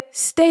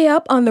Stay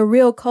up on the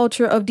real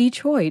culture of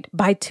Detroit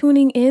by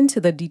tuning in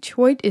to the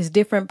Detroit is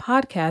Different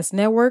podcast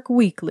network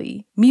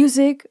weekly.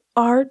 Music,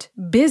 art,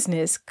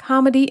 business,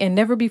 comedy, and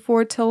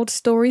never-before-told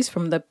stories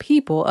from the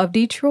people of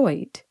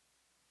Detroit.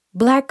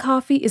 Black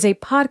Coffee is a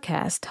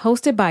podcast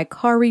hosted by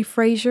Kari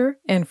Frazier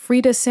and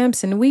Frida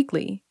Sampson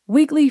Weekly.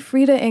 Weekly,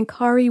 Frida and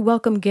Kari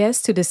welcome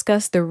guests to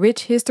discuss the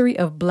rich history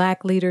of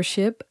Black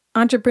leadership,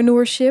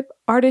 entrepreneurship,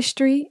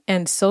 artistry,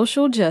 and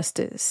social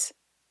justice.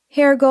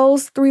 Hair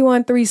Goals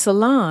 313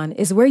 Salon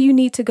is where you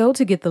need to go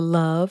to get the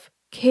love,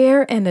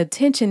 care, and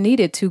attention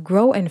needed to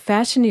grow and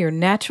fashion your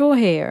natural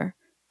hair.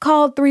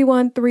 Call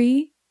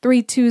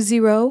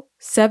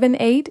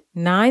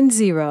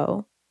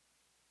 313-320-7890.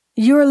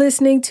 You're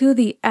listening to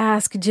the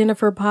Ask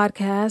Jennifer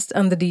podcast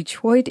on the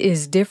Detroit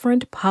is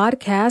Different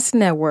podcast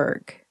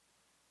network.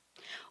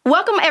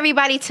 Welcome,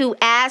 everybody, to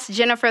Ask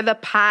Jennifer, the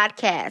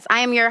podcast. I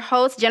am your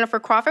host, Jennifer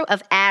Crawford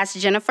of Ask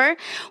Jennifer.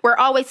 We're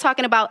always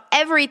talking about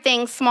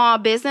everything small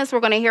business.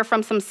 We're going to hear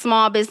from some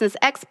small business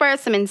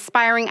experts, some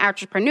inspiring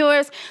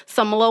entrepreneurs,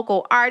 some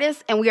local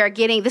artists, and we are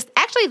getting this.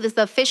 Actually, this is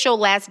the official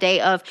last day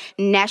of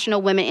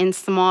National Women in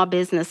Small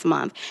Business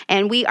Month,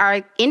 and we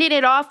are ending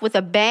it off with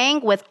a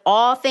bang with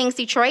all things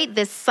Detroit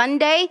this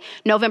Sunday,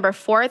 November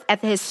 4th,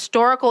 at the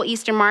historical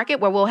Eastern Market,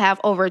 where we'll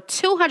have over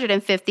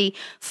 250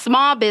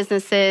 small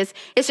businesses.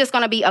 It's just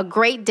going to be a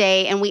great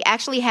day, and we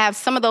actually have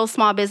some of those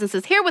small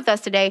businesses here with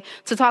us today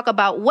to talk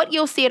about what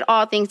you'll see at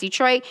All Things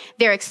Detroit,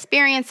 their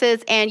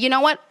experiences, and you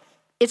know what?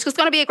 It's just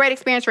going to be a great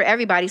experience for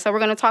everybody. So we're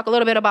going to talk a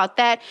little bit about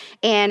that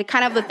and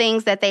kind of the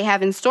things that they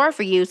have in store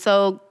for you.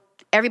 So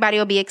everybody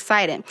will be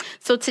excited.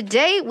 So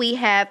today we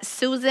have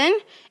Susan,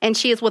 and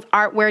she is with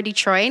Artwear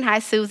Detroit. Hi,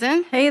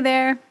 Susan. Hey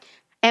there.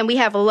 And we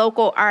have a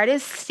local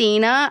artist,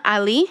 Sina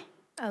Ali.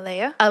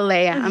 Alea.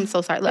 I'm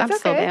so sorry. I'm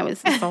so bad.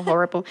 It's so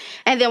horrible.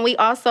 And then we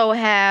also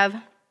have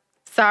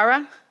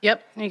Sarah.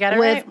 Yep, you got it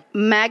with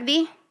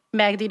right.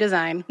 Magdi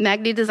Design.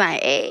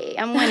 Hey,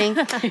 I'm winning.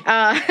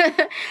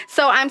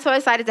 So I'm so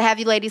excited to have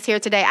you ladies here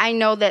today. I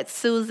know that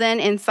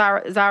Susan and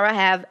Zara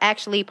have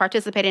actually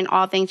participated in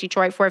All Things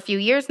Detroit for a few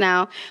years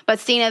now, but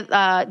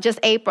Sina, just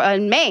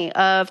May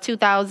of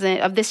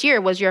this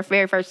year was your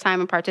very first time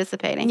in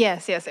participating.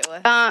 Yes, it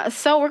was.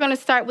 So we're going to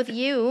start with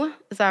you,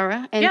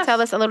 Zara, and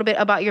tell us a little bit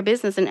about your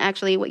business and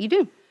actually what you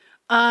do.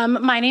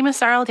 My name is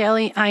Sarah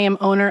Daly. I am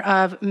owner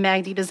of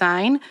Magdi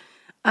Design.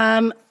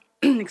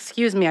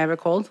 Excuse me, I have a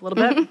cold a little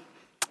bit.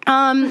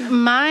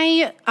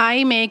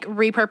 I make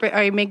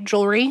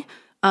jewelry.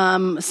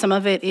 Some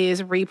of it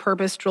is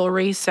repurposed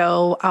jewelry.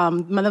 So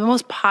one of the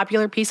most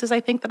popular pieces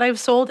I think that I've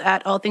sold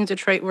at All Things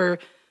Detroit were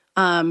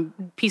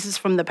pieces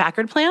from the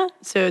Packard plant.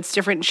 So it's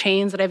different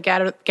chains that I've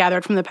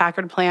gathered from the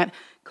Packard plant,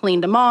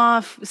 cleaned them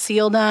off,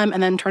 sealed them,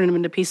 and then turned them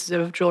into pieces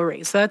of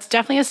jewelry. So that's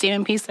definitely a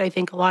statement piece that I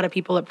think a lot of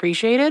people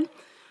appreciated.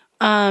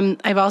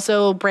 I've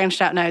also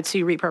branched out now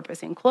to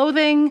repurposing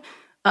clothing.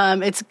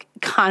 It's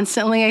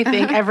constantly, I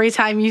think, every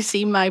time you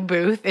see my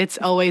booth, it's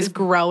always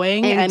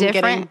growing and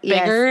getting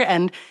bigger. Yes.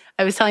 And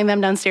I was telling them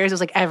downstairs, it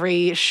was like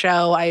every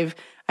show I've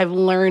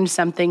learned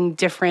something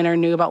different or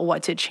new about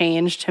what to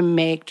change to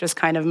make just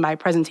kind of my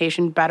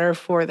presentation better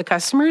for the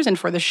customers and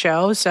for the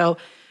show. So,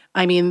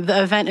 I mean,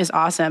 the event is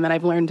awesome, and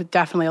I've learned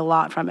definitely a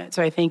lot from it.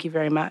 So I thank you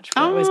very much for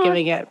always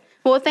giving it.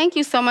 Well, thank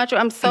you so much.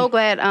 I'm so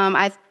glad.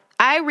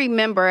 I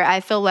remember, I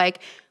feel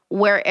like,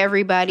 where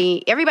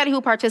everybody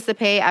who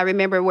participate, I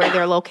remember where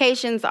their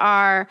locations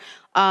are.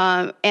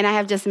 And I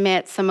have just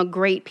met some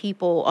great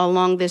people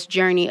along this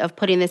journey of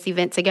putting this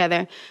event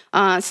together.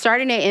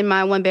 Starting it in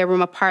my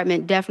one-bedroom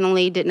apartment,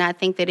 definitely did not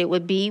think that it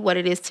would be what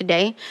it is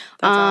today.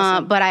 That's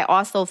awesome. But I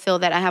also feel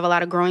that I have a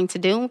lot of growing to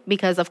do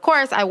because, of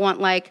course, I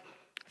want like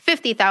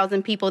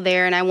 50,000 people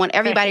there, and I want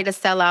everybody to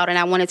sell out, and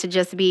I want it to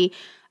just be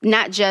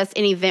not just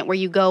an event where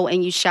you go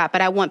and you shop,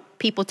 but I want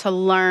people to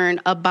learn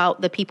about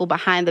the people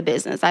behind the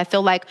business. I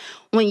feel like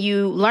when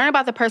you learn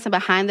about the person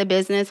behind the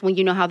business, when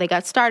you know how they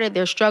got started,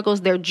 their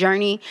struggles, their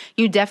journey,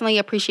 you definitely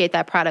appreciate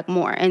that product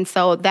more. And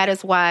so that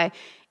is why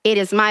it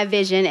is my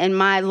vision and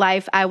my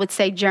life, I would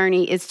say,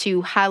 journey is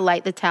to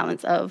highlight the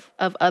talents of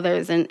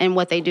others and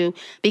what they do,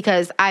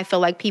 because I feel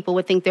like people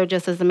would think they're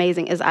just as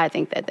amazing as I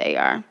think that they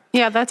are.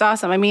 Yeah, that's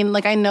awesome. I mean,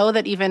 like, I know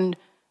that even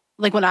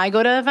like when I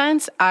go to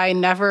events, I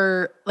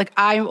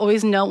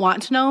always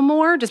want to know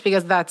more just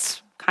because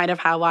that's kind of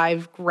how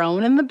I've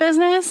grown in the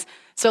business.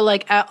 So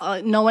like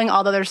knowing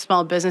all the other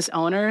small business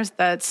owners,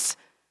 that's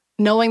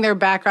knowing their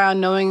background,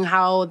 knowing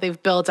how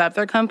they've built up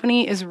their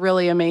company is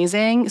really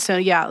amazing. So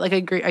yeah, like I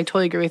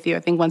totally agree with you.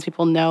 I think once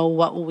people know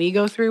what we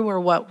go through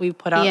or what we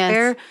put out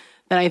there,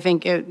 then I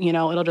think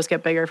it'll just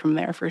get bigger from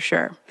there for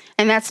sure.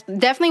 And that's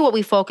definitely what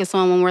we focus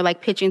on when we're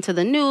like pitching to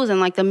the news and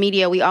like the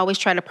media. We always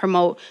try to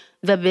promote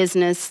the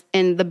business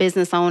and the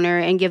business owner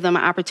and give them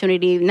an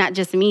opportunity, not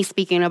just me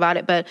speaking about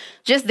it, but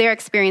just their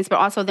experience, but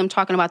also them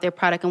talking about their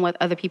product and what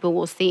other people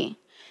will see.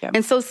 Yeah.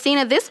 And so,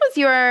 Sina, this was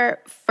your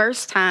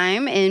first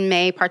time in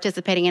May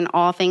participating in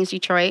All Things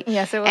Detroit.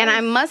 Yes, it was. And I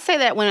must say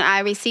that when I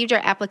received your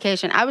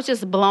application, I was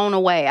just blown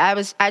away.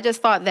 I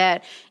just thought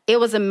that it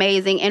was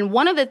amazing. And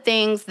one of the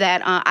things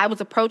that I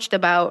was approached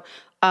about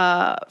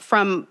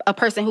from a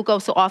person who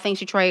goes to All Things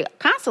Detroit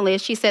constantly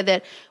is she said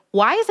that,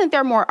 why isn't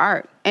there more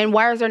art? And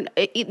why is there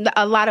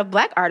a lot of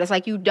Black artists?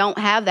 Like, you don't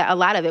have that, a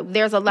lot of it.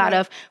 There's a lot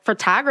of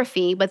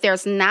photography, but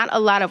there's not a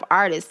lot of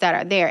artists that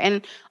are there.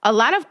 And a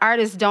lot of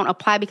artists don't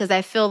apply because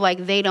I feel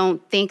like they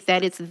don't think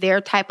that it's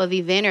their type of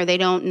event, or they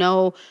don't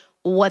know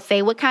what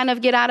they would kind of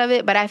get out of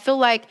it. But I feel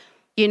like,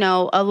 you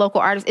know, a local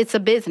artist, it's a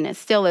business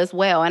still as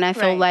well. And I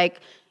feel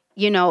like,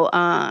 you know,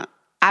 I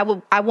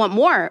want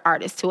more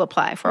artists to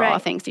apply for All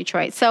Things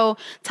Detroit. So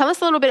tell us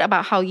a little bit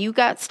about how you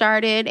got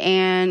started,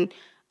 and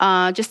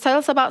just tell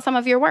us about some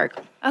of your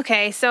work.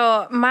 Okay,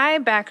 so my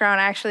background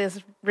actually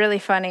is really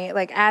funny.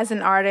 Like, as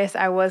an artist,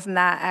 I was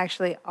not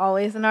actually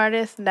always an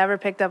artist. Never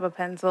picked up a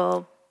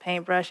pencil,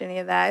 paintbrush, any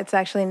of that. It's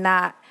actually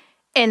not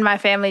in my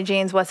family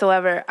genes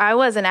whatsoever. I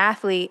was an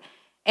athlete,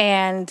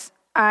 and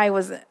I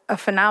was a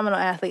phenomenal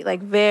athlete,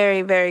 like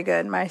very, very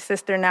good. My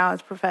sister now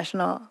is a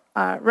professional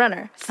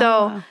runner.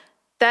 So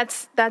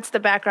that's the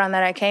background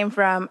that I came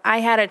from. I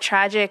had a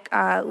tragic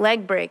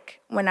leg break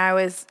when I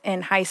was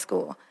in high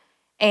school.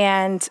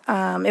 And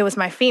it was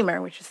my femur,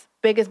 which is the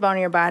biggest bone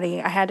in your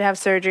body. I had to have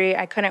surgery.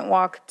 I couldn't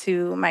walk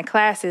to my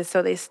classes,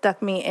 so they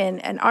stuck me in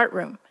an art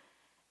room.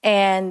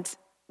 And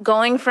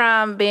going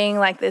from being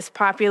like this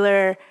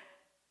popular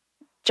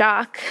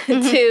jock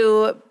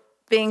to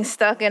being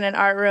stuck in an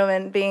art room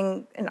and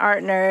being an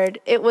art nerd,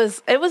 it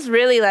was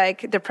really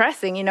like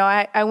depressing. You know,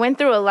 I went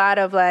through a lot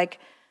of like,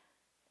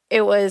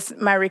 it was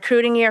my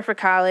recruiting year for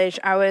college.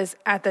 I was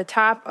at the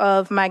top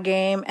of my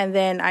game, and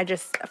then I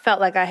just felt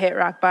like I hit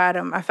rock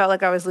bottom. I felt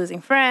like I was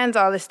losing friends,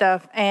 all this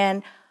stuff.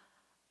 And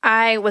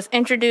I was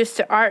introduced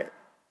to art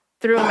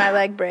through my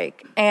leg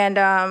break. And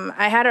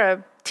I had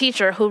a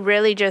teacher who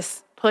really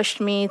just pushed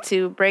me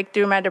to break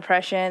through my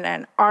depression,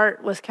 and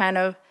art was kind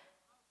of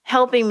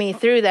helping me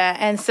through that.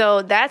 And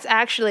so that's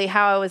actually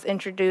how I was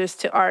introduced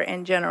to art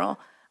in general.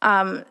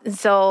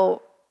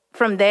 So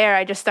from there,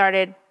 I just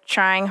started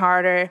trying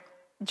harder,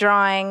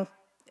 drawing,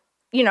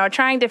 you know,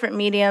 trying different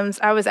mediums.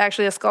 I was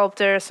actually a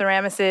sculptor,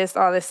 ceramicist,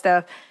 all this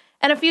stuff.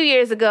 And a few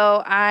years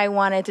ago, I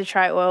wanted to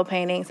try oil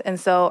paintings, and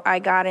so I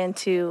got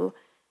into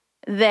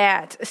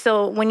that.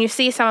 So when you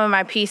see some of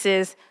my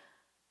pieces,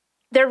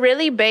 they're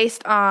really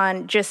based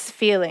on just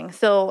feeling.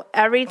 So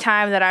every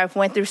time that I've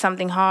went through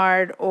something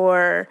hard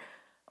or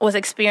was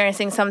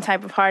experiencing some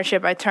type of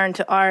hardship, I turned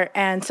to art.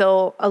 And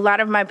so a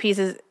lot of my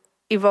pieces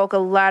evoke a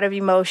lot of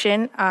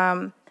emotion.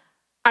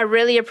 I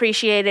really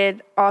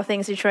appreciated All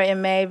Things Detroit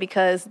in May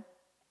because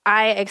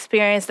I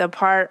experienced a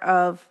part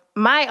of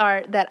my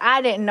art that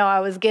I didn't know I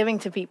was giving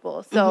to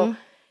people. So,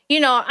 you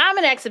know, I'm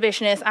an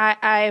exhibitionist.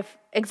 I've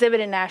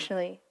exhibited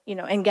nationally, you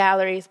know, in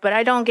galleries, but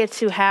I don't get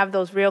to have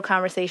those real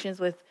conversations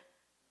with,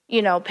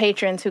 you know,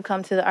 patrons who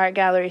come to the art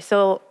gallery.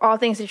 So All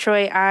Things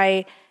Detroit,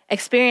 I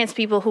experienced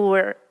people who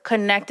were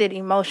connected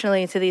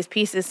emotionally to these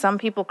pieces. Some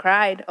people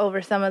cried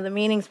over some of the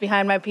meanings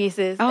behind my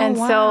pieces.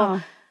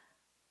 So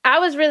I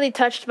was really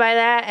touched by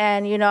that,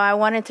 and, you know, I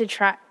wanted to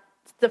try.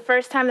 It's the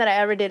first time that I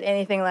ever did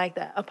anything like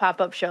that, a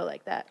pop-up show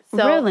like that.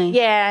 So, really?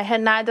 Yeah, I had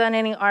not done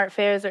any art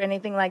fairs or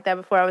anything like that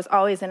before. I was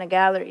always in a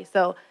gallery.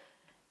 So,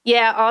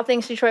 yeah, All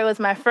Things Detroit was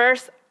my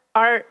first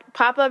art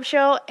pop-up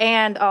show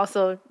and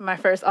also my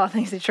first All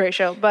Things Detroit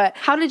show. But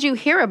how did you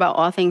hear about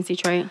All Things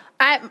Detroit?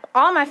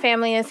 All my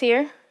family is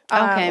here.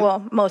 Okay.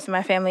 Well, most of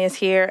my family is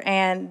here,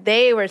 and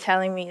they were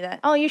telling me that,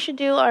 oh, you should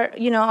do art,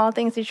 you know, All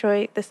Things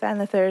Detroit, this, that, and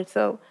the third.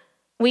 So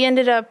we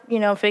ended up, you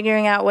know,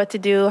 figuring out what to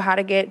do, how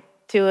to get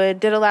to it,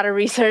 did a lot of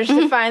research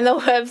to find the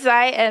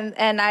website.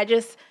 And I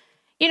just,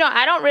 you know,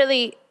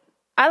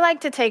 I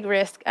like to take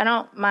risks. I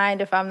don't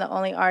mind if I'm the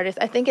only artist.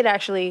 I think it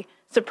actually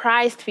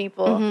surprised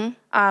people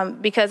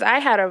because I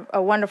had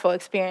a wonderful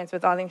experience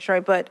with All Things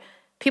Detroit, but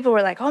people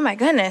were like, oh my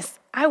goodness,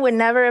 I would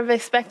never have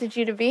expected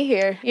you to be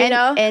here, you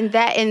know? And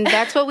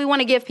that's what we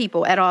want to give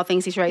people at All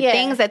Things Detroit,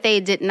 things that they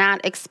did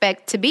not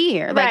expect to be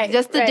here. Like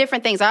just the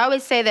different things. I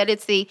always say that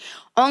it's the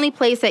only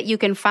place that you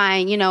can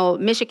find, you know,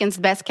 Michigan's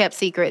best kept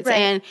secrets.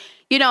 And,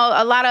 you know,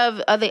 a lot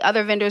of the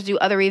other vendors do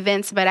other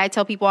events, but I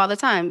tell people all the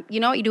time,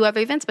 you know, you do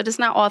other events, but it's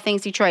not All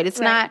Things Detroit.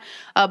 It's not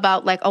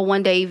about like a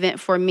one-day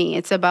event for me.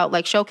 It's about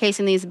like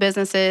showcasing these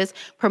businesses,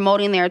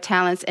 promoting their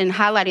talents, and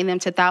highlighting them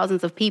to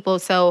thousands of people.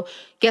 So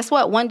guess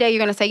what? One day you're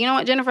going to say, you know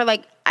what, Jennifer,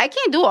 like, I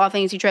can't do All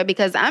Things Detroit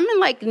because I'm in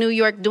like New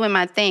York doing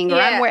my thing, or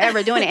I'm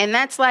wherever doing it. And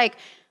that's like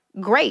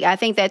great. I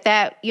think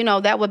that, you know,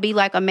 that would be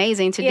like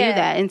amazing to do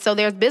that. And so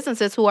there's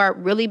businesses who are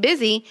really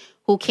busy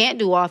who can't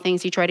do All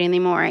Things Detroit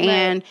anymore.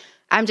 And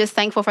I'm just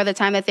thankful for the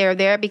time that they're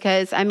there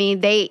because, I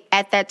mean,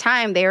 at that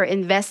time, they're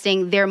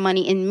investing their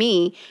money in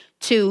me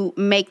to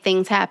make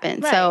things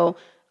happen. So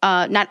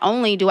not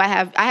only do I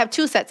have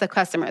two sets of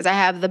customers. I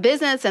have the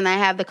business and I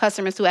have the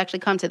customers who actually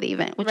come to the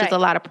event, which is a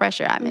lot of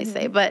pressure, I may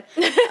say. But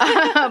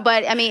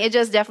but I mean, it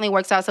just definitely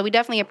works out. So we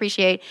definitely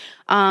appreciate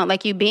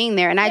like you being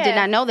there. And I did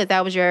not know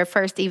that was your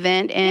first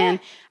event. And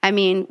I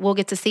mean, we'll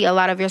get to see a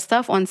lot of your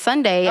stuff on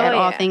Sunday at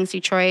All Things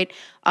Detroit.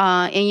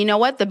 And you know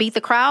what? The Beat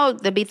the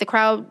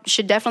Crowd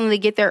should definitely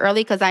get there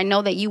early because I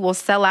know that you will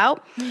sell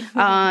out.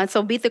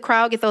 So Beat the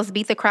Crowd, get those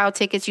Beat the Crowd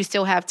tickets. You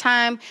still have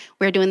time.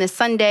 We're doing this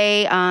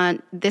Sunday,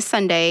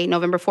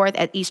 November 4th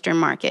at Eastern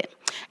Market.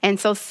 And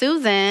so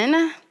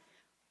Susan.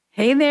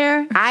 Hey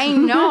there. I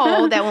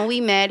know that when we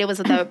met, it was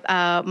at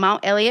the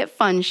Mount Elliott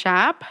Fun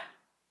Shop.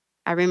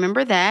 I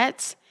remember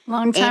that.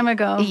 Long time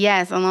ago.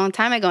 Yes, a long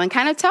time ago. And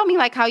kind of tell me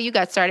like how you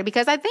got started,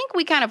 because I think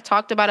we kind of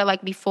talked about it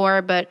like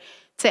before, but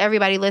to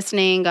everybody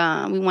listening,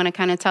 we want to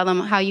kind of tell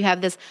them how you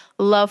have this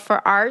love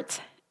for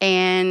art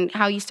and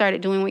how you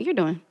started doing what you're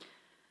doing.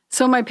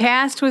 So my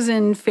past was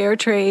in fair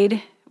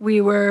trade. We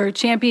were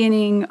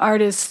championing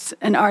artists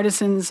and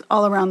artisans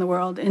all around the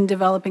world in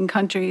developing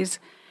countries.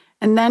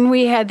 And then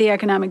we had the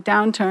economic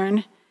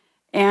downturn,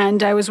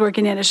 and I was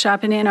working at a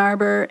shop in Ann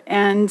Arbor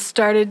and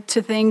started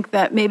to think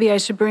that maybe I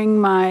should bring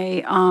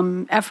my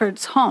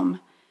efforts home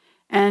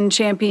and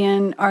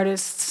champion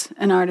artists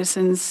and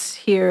artisans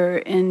here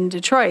in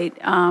Detroit,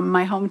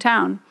 my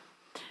hometown.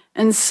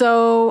 And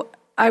so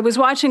I was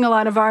watching a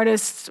lot of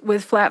artists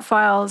with flat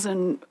files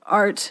and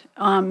art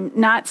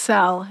not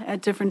sell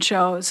at different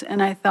shows,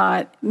 and I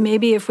thought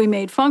maybe if we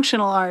made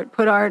functional art,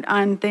 put art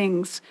on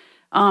things,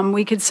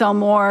 we could sell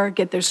more,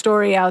 get their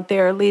story out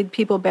there, lead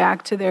people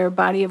back to their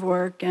body of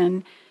work.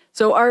 And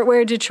so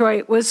Artware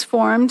Detroit was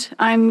formed.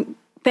 I'm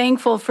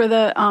thankful for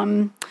the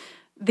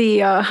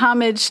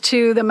homage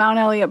to the Mount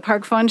Elliott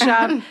Park Fun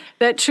Shop.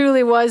 That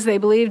truly was, they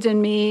believed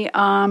in me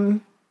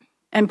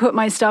and put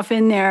my stuff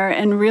in there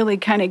and really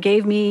kind of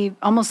gave me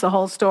almost the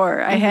whole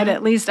store. I had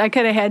I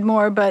could have had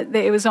more, but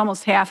it was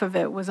almost half of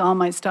it was all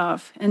my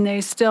stuff. And they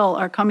still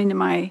are coming to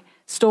my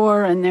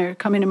store and they're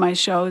coming to my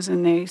shows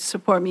and they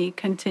support me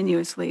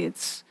continuously.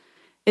 It's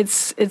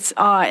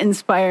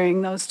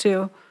awe-inspiring, those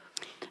two.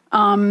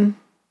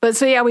 But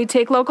so yeah, we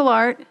take local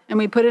art and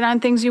we put it on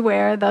things you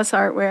wear, thus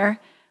Artware.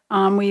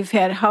 We've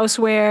had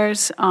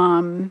housewares.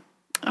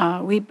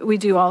 We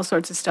do all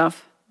sorts of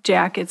stuff,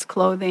 jackets,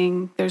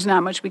 clothing. There's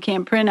not much we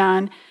can't print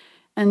on.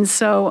 And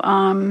so,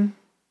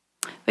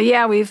 but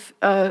yeah,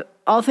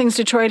 All Things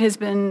Detroit has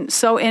been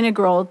so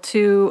integral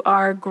to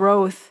our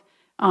growth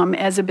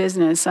as a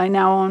business. I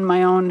now own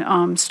my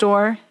own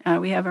store.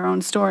 We have our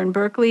own store in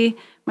Berkeley.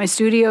 My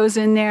studio's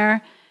in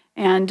there.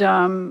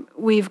 And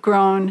we've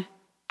grown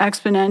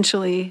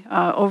exponentially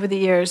over the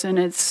years. And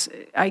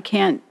I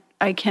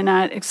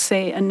cannot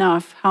say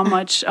enough how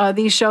much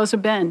these shows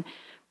have been.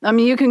 I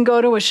mean, you can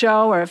go to a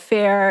show or a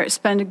fair,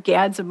 spend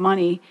gads of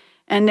money,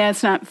 and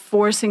that's not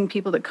forcing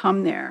people to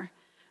come there.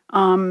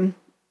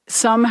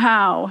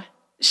 Somehow,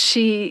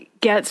 she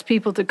gets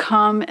people to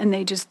come, and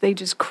they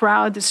just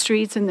crowd the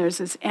streets, and there's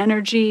this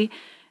energy,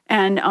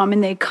 and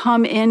they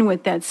come in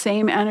with that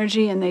same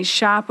energy, and they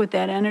shop with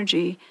that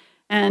energy,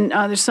 and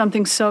there's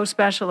something so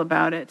special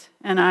about it,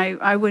 and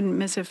I wouldn't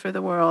miss it for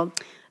the world.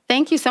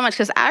 Thank you so much,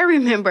 because I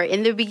remember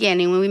in the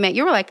beginning when we met,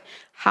 you were like,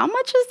 how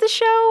much is the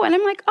show? And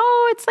I'm like,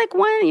 oh, it's like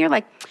one. And you're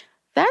like,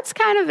 that's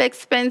kind of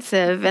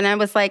expensive. And I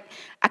was like,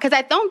 because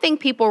I don't think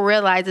people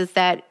realize is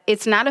that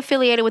it's not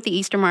affiliated with the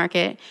Eastern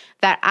Market,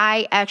 that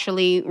I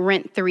actually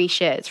rent 3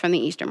 sheds from the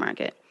Eastern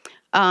Market.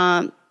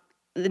 Not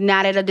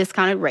at a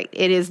discounted rate.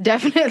 It is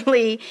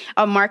definitely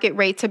a market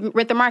rate to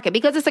rent the market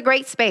because it's a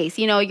great space.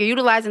 You know, you're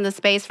utilizing the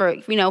space for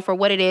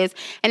what it is.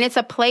 And it's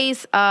a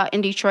place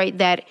in Detroit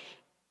that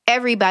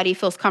everybody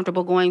feels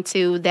comfortable going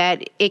to,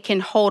 that it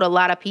can hold a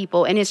lot of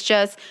people. And it's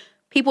just,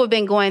 people have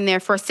been going there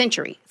for a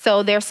century.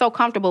 So they're so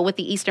comfortable with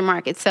the Eastern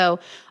Market. So,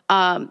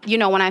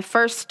 when I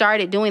first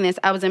started doing this,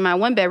 I was in my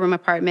 1-bedroom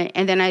apartment,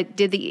 and then I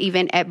did the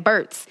event at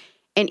Burt's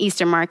in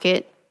Eastern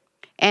Market.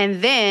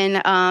 And then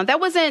that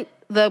wasn't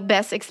the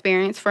best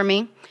experience for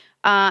me.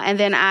 And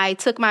then I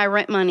took my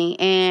rent money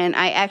and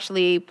I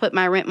actually put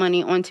my rent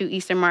money onto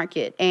Eastern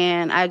Market.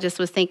 And I just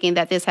was thinking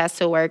that this has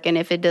to work. And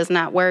if it does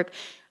not work,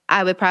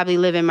 I would probably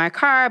live in my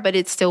car, but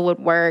it still would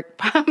work.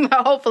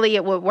 Hopefully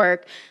it would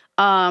work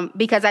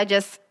because I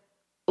just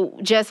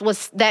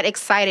was that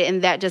excited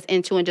and that just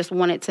into and just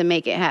wanted to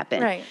make it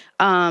happen. Right.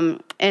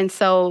 And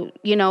so,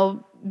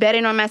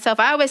 betting on myself,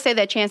 I always say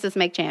that chances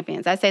make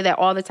champions. I say that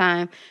all the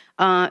time.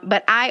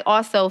 But I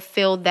also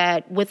feel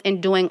that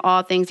within doing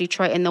All Things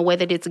Detroit and the way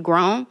that it's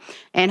grown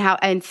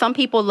and some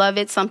people love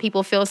it, some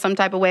people feel some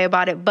type of way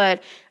about it,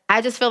 but I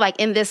just feel like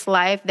in this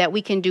life that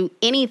we can do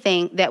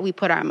anything that we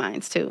put our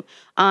minds to.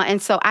 And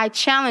so I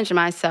challenge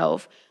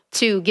myself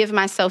to give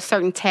myself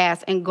certain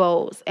tasks and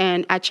goals.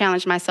 And I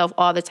challenge myself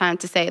all the time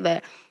to say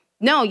that,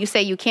 no, you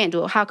say you can't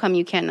do it. How come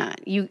you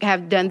cannot? You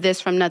have done this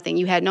from nothing.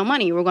 You had no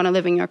money. You were going to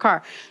live in your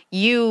car.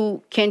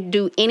 You can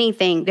do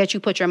anything that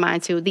you put your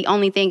mind to. The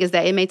only thing is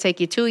that it may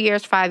take you 2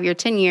 years, 5 years,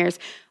 10 years,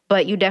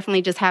 but you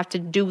definitely just have to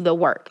do the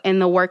work.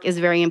 And the work is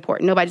very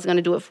important. Nobody's going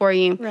to do it for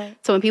you. Right.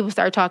 So when people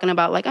start talking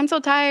about like, I'm so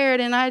tired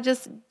and I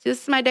just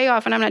my day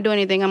off and I'm not doing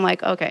anything, I'm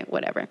like, okay,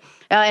 whatever.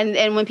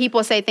 And when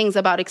people say things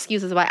about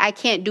excuses, like I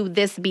can't do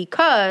this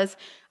because,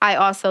 I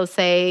also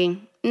say,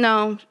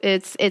 no,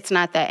 it's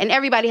not that. And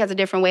everybody has a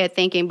different way of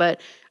thinking,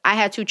 but I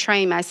had to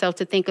train myself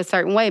to think a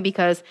certain way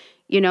because,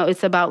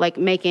 it's about like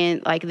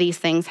making like these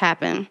things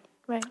happen.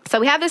 Right. So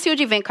we have this huge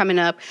event coming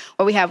up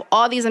where we have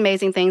all these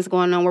amazing things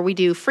going on where we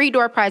do free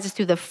door prizes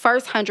to the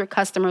first 100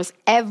 customers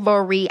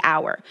every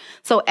hour.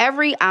 So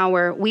every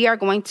hour we are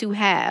going to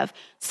have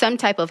some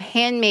type of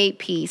handmade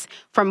piece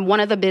from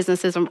one of the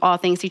businesses from All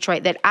Things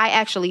Detroit that I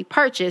actually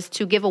purchased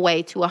to give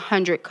away to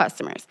 100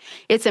 customers.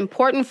 It's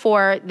important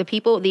for the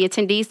people, the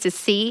attendees, to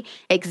see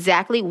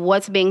exactly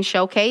what's being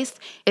showcased.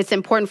 It's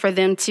important for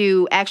them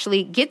to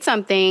actually get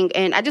something,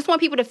 and I just want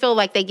people to feel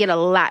like they get a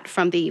lot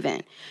from the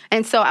event.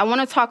 And so I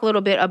want to talk a little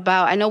bit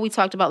about, I know we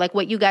talked about like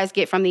what you guys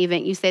get from the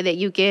event. You say that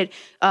you get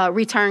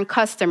return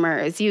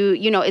customers.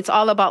 You know, it's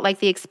all about like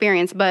the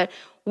experience, but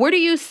where do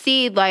you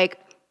see like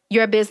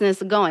your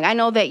business going? I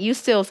know that you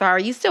still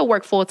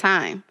work full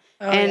time.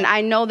 And I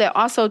know that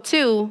also,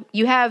 too,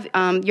 you have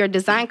your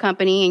design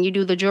company and you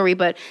do the jewelry.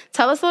 But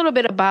tell us a little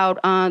bit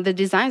about the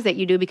designs that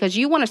you do, because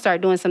you want to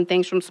start doing some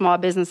things from small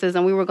businesses.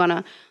 And we were going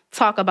to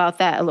talk about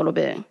that a little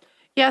bit.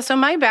 Yeah, so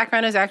my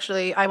background is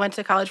actually, I went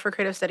to college for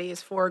creative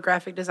studies for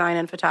graphic design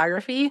and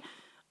photography.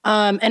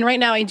 And right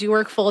now I do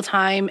work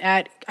full-time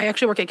I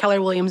actually work at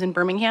Keller Williams in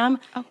Birmingham,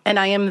 and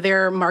I am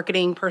their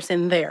marketing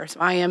person there.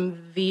 So I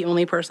am the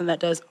only person that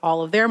does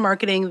all of their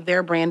marketing,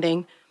 their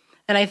branding.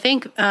 And I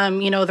think,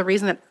 the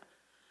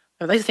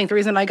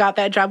reason I got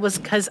that job was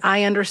because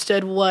I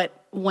understood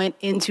what went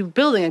into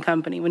building a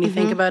company. When you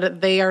think about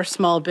it, they are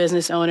small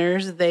business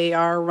owners. They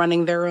are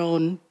running their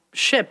own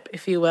ship,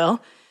 if you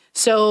will.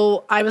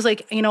 So I was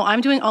like,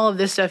 I'm doing all of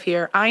this stuff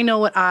here. I know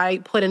what I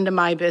put into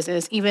my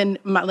business. Even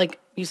like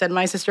you said,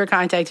 my sister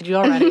contacted you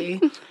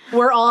already.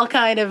 We're all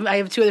I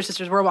have two other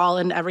sisters. We're all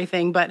in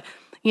everything. But,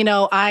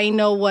 I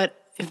know what,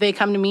 if they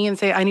come to me and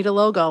say, I need a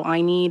logo,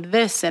 I need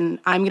this, and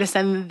I'm going to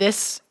send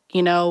this,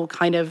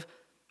 kind of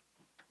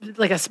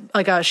like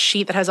a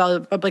sheet that has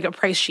all like a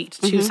price sheet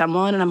to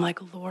someone. And I'm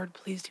like, Lord,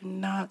 please do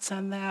not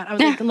send that. I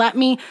was like, let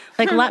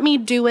me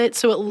do it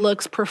so it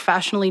looks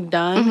professionally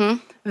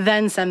done.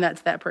 Then send that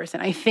to that person.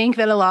 I think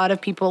that a lot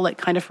of people like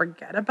kind of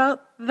forget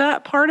about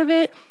that part of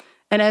it.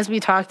 And as we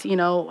talked,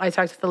 I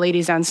talked to the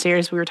ladies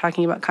downstairs, we were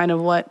talking about kind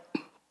of what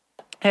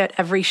at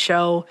every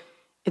show,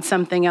 it's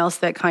something else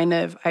that kind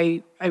of,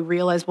 I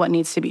realize what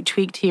needs to be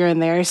tweaked here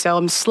and there. So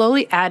I'm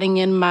slowly adding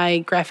in my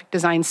graphic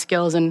design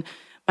skills and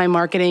my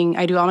marketing.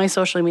 I do all my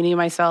social media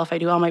myself. I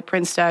do all my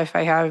print stuff.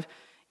 I have,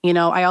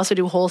 I also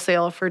do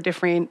wholesale for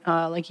different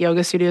like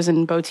yoga studios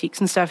and boutiques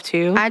and stuff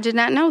too. I did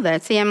not know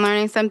that. See, I'm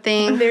learning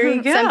something. There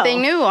you go.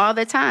 Something new all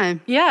the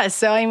time. Yeah.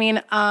 So,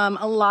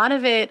 a lot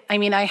of it,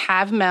 I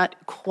have met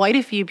quite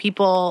a few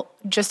people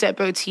just at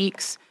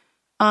boutiques,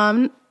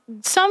 some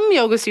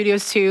yoga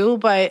studios too,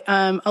 but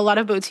a lot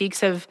of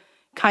boutiques have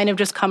kind of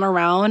just come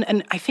around.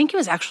 And I think it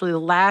was actually the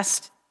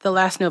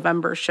last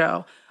November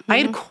show. I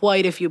had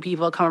quite a few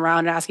people come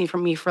around and asking for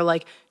me for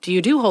like, do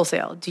you do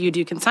wholesale? Do you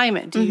do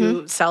consignment? Do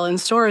you sell in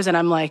stores? And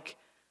I'm like,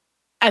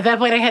 at that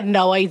point I had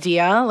no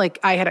idea. Like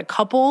I had a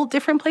couple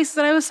different places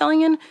that I was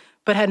selling in,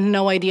 but had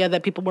no idea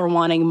that people were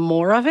wanting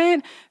more of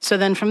it. So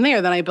then from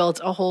there, I built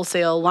a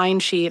wholesale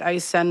line sheet. I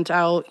sent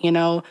out, kind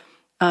of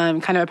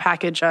a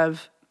package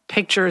of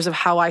pictures of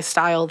how I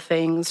styled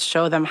things,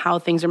 show them how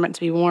things are meant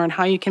to be worn,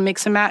 how you can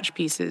mix and match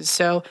pieces.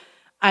 So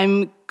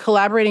I'm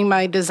collaborating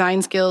my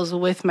design skills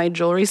with my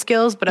jewelry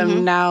skills, but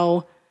I'm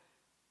now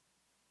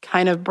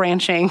kind of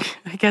branching,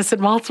 I guess, in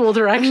multiple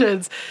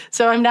directions.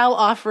 So I'm now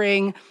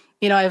offering,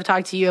 I've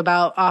talked to you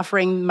about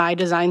offering my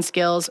design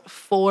skills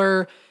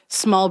for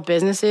small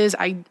businesses.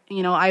 I've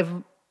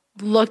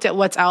looked at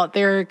what's out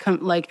there,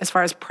 like as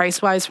far as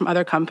price-wise from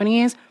other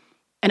companies.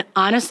 And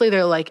honestly,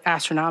 they're like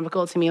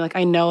astronomical to me. Like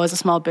I know as a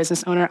small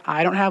business owner,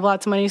 I don't have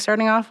lots of money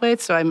starting off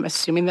with. So I'm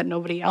assuming that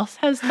nobody else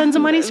has tons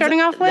of money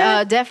starting off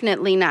with.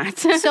 Definitely not.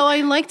 So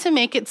I like to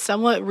make it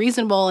somewhat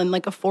reasonable and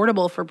like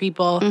affordable for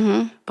people.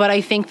 But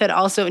I think that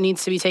also it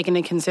needs to be taken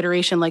into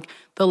consideration, like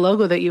the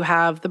logo that you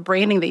have, the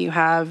branding that you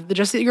have,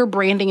 just that your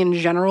branding in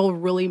general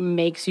really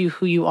makes you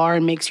who you are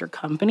and makes your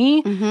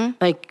company.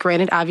 Like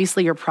granted,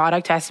 obviously your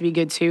product has to be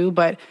good too.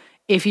 But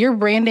if your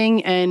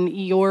branding and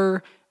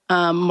your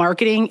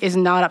marketing is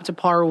not up to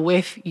par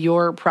with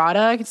your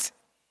product,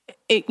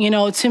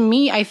 to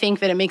me, I think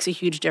that it makes a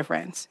huge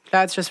difference.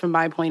 That's just from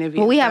my point of view.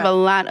 Well, we have a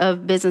lot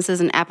of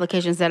businesses and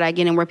applications that I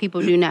get in where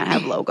people do not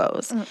have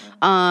logos.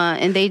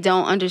 And they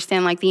don't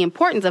understand like the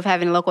importance of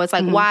having a logo. It's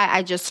like, why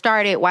I just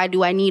started, why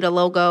do I need a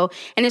logo?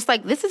 And it's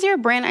like, this is your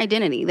brand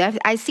identity.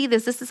 I see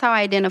this is how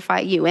I identify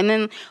you. And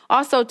then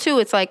also too,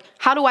 it's like,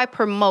 how do I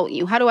promote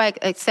you? How do I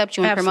accept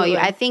you and promote you?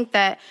 I think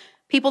that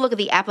people look at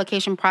the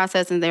application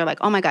process and they're like,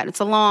 oh my God, it's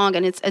so long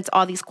and it's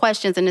all these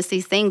questions and it's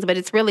these things, but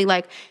it's really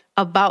like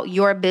about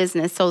your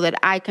business so that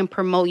I can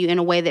promote you in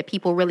a way that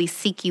people really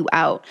seek you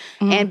out.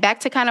 And back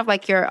to kind of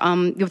like your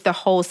with the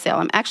wholesale,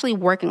 I'm actually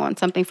working on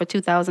something for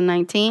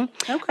 2019.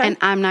 Okay. And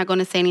I'm not going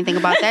to say anything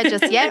about that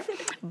just yet,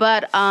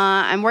 but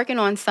I'm working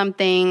on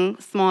something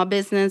small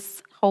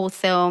business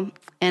wholesale,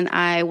 and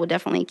I will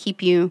definitely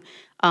keep you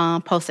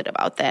posted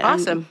about that.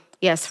 Awesome.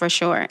 Yes, for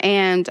sure.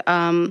 And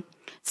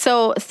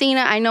so,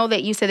 Sina, I know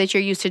that you said that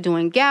you're used to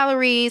doing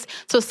galleries.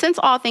 So since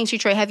All Things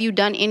Detroit, have you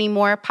done any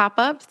more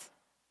pop-ups?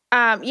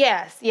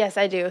 Yes,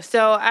 I do.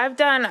 So I've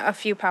done a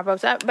few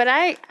pop-ups, but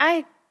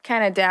I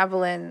kind of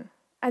dabble in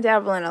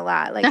a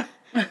lot. Like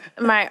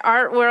my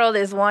art world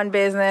is one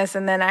business,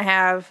 and then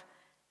I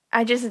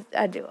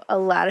do a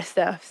lot of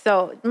stuff.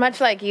 So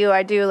much like you,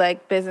 I do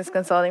like business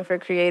consulting for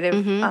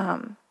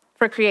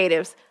for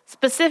creatives,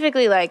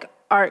 specifically like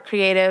art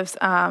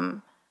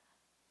creatives,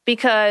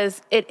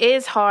 because it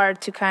is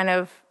hard to kind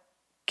of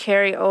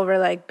carry over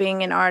like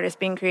being an artist,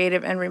 being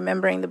creative, and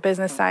remembering the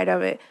business side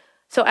of it.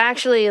 So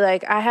actually,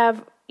 like I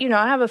have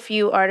a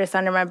few artists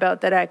under my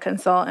belt that I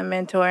consult and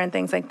mentor and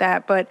things like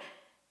that. But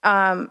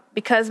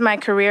because my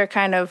career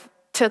kind of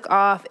took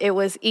off, it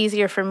was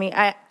easier for me.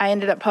 I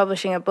ended up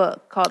publishing a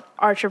book called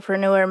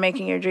Entrepreneur: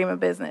 Making Your Dream a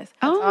Business.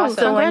 Oh,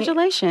 awesome.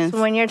 Congratulations.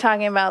 So when you're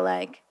talking about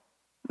like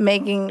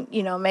making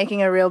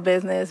a real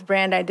business,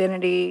 brand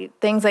identity,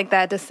 things like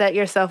that to set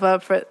yourself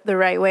up for the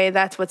right way,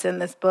 that's what's in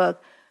this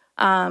book.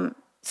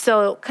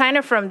 So kind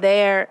of from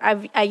there,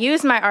 I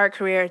used my art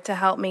career to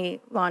help me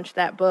launch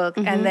that book.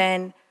 And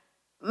then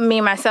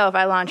myself,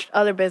 I launched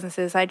other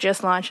businesses. I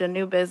just launched a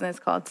new business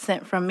called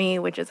Scent From Me,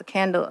 which is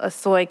a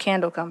soy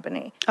candle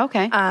company.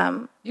 Okay.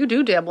 You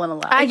do dabble in a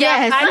lot.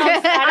 Yes. I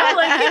don't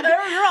like it.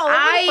 You're all over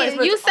the place,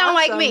 but You it's sound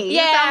like awesome. me.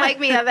 You sound like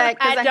me.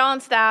 I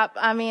don't stop.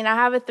 I mean, I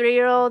have a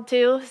 3-year-old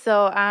too,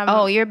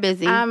 so you're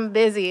busy. I'm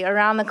busy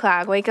around the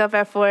clock. Wake up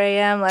at 4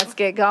 a.m. Let's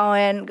get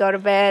going. Go to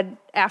bed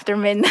after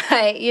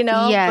midnight.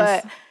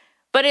 Yes.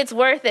 But it's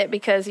worth it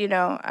because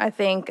I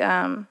think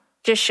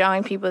just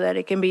showing people that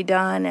it can be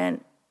done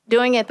and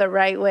doing it the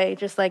right way,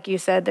 just like you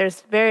said. There's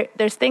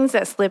things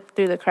that slip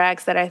through the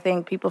cracks that I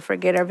think people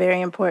forget are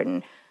very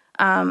important.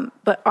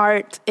 But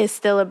art is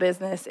still a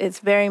business. It's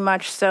very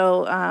much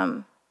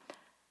so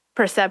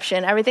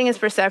perception. Everything is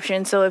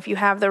perception. So if you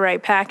have the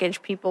right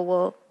package, people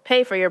will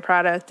pay for your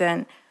product.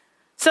 And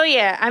so,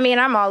 yeah, I mean,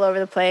 I'm all over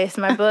the place.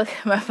 My book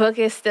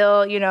is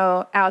still,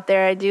 out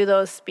there. I do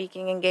those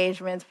speaking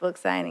engagements, book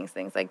signings,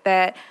 things like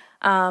that.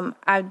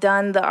 I've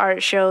done the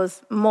art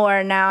shows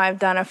more now. I've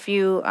done a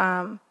few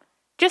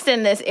just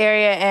in this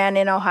area and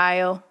in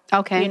Ohio.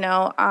 Okay.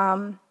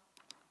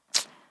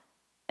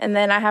 And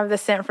then I have the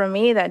Scent From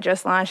Me that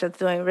just launched that's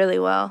doing really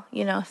well,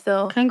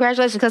 so.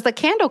 Congratulations, because the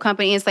candle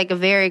company is like a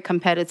very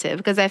competitive,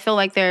 because I feel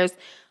like there's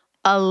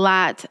a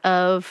lot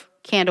of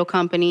candle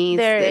companies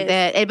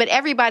but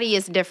everybody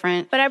is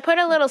different. But I put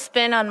a little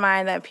spin on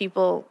mine that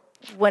people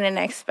wouldn't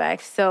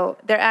expect. So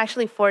they're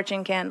actually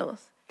fortune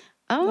candles.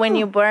 Oh. When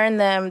you burn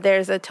them,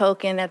 there's a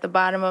token at the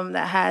bottom of them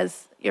that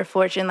has your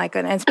fortune, like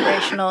an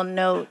inspirational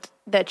note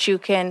that you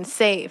can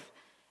save.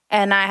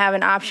 And I have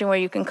an option where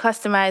you can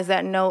customize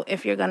that note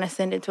if you're going to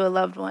send it to a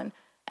loved one.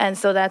 And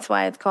so that's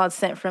why it's called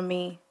Scent From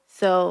Me.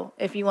 So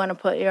if you want to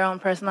put your own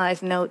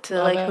personalized note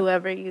to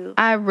whoever you...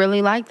 I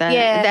really like that.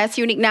 Yeah. That's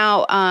unique.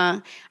 Now,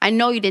 I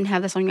know you didn't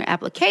have this on your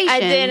application. I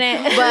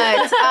didn't.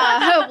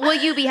 But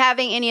will you be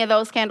having any of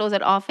those candles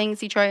at All Things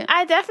Detroit?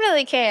 I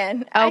definitely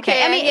can.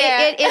 Okay. I mean,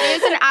 it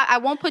isn't... I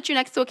won't put you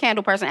next to a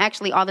candle person.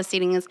 Actually, all the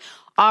seating is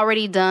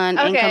already done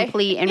and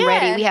complete and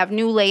ready. We have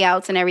new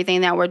layouts and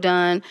everything that were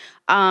done.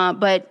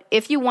 But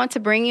if you want to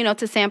bring,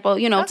 to sample,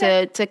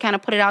 to kind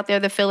of put it out there,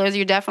 the fillers,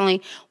 you're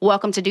definitely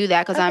welcome to do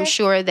that, because I'm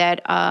sure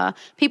that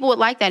people would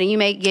like that, and you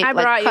may get. I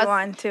brought you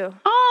one too.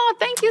 Oh,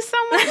 thank you so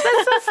much. That's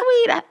so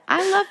sweet.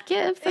 I love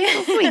gifts.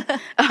 That's so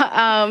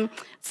sweet.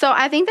 So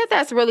I think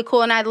that's really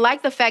cool, and I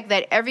like the fact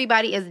that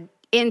everybody is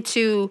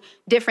into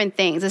different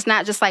things. It's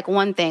not just like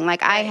one thing.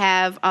 Like I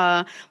have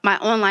my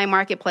online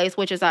marketplace,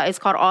 which is it's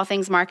called All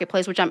Things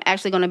Marketplace, which I'm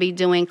actually going to be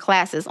doing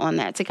classes on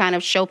that to kind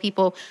of show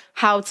people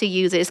how to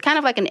use it. It's kind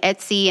of like an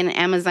Etsy and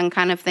Amazon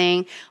kind of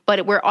thing,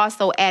 but we're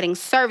also adding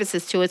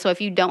services to it. So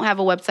if you don't have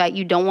a website,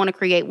 you don't want to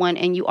create one,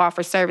 and you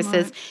offer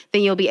services,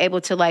 then you'll be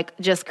able to like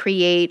just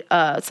create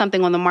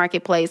something on the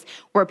marketplace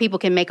where people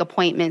can make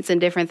appointments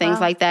and different things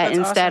like that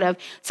instead of.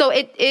 So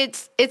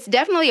it's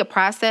definitely a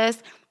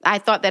process. I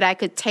thought that I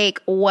could take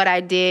what I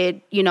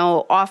did,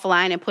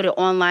 offline and put it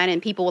online and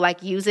people will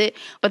like use it.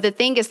 But the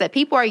thing is that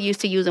people are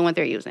used to using what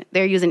they're using.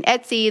 They're using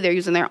Etsy, they're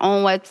using their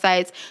own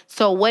websites.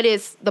 So what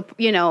is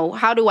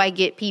how do I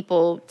get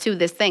people to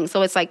this thing?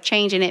 So it's like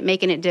changing it,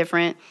 making it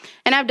different.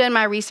 And I've done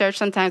my research.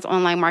 Sometimes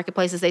online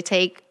marketplaces, they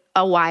take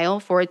a while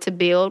for it to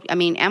build. I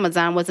mean,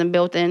 Amazon wasn't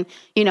built in,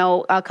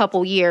 a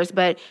couple years,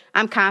 but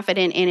I'm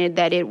confident in it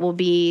that it will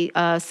be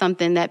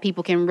something that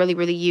people can really,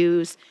 really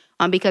use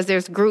because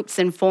there's groups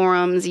and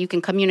forums. You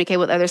can communicate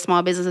with other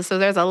small businesses. So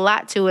there's a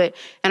lot to it.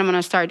 And I'm going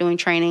to start doing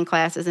training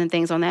classes and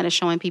things on that and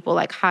showing people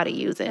like how to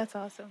use it. That's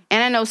awesome.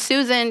 And I know,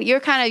 Susan,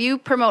 you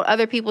promote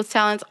other people's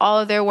talents, all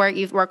of their work.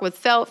 You've worked with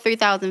Felt,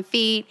 3,000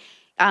 Feet.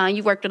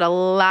 You've worked with a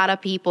lot of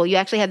people. You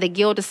actually had the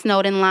Gilda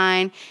Snowden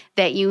line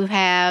that you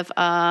have,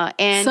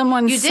 and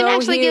Someone's you didn't so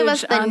actually give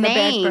us huge the on the back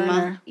name.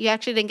 burner. You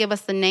actually didn't give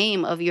us the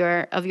name of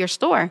your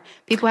store.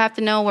 People have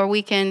to know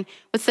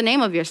what's the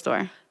name of your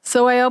store?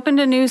 So I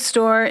opened a new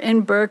store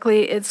in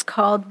Berkeley. It's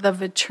called the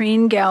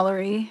Vitrine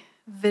Gallery.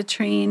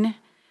 Vitrine.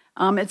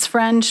 It's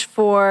French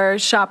for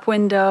shop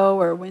window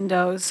or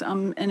windows,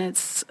 and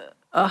it's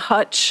a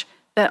hutch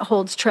that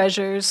holds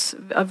treasures.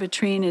 A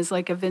vitrine is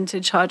like a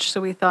vintage hutch. So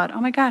we thought,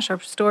 oh my gosh, our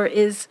store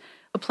is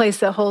a place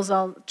that holds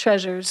all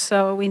treasures.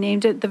 So we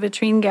named it the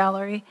Vitrine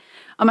Gallery.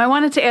 I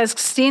wanted to ask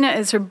Stina,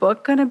 is her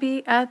book going to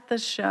be at the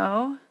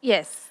show?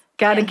 Yes.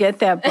 Got to get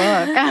that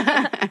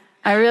book.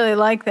 I really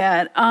like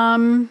that.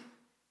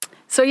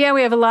 So yeah,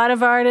 we have a lot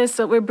of artists.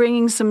 So we're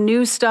bringing some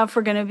new stuff.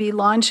 We're going to be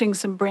launching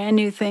some brand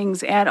new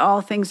things at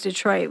All Things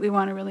Detroit. We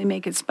want to really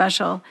make it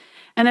special.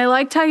 And I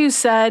liked how you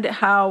said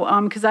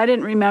how, because I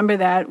didn't remember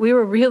that, we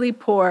were really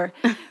poor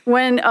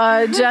when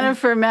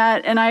Jennifer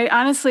met. And I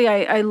honestly,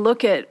 I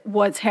look at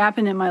what's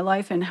happened in my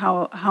life and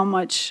how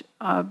much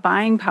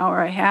buying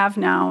power I have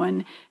now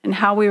and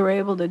how we were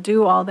able to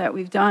do all that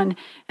we've done.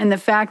 And the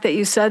fact that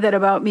you said that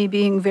about me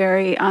being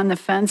very on the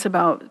fence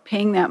about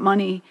paying that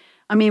money.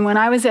 I mean, when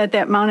I was at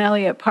that Mount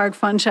Elliott Park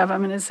Fun Shop, I'm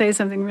going to say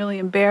something really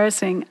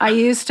embarrassing. I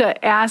used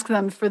to ask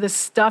them for the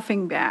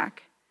stuffing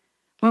back.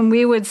 When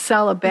we would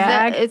sell a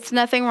bag. It's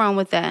nothing wrong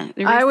with that.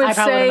 I would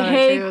say,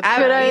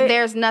 hey,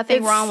 there's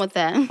nothing wrong with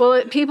that.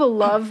 Well, people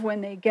love when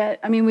they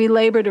we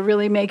labor to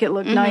really make it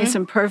look nice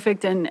and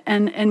perfect.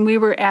 And we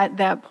were at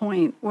that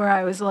point where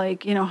I was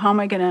like, how am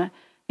I going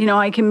to,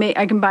 I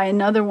can buy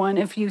another one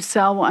if you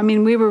sell one. I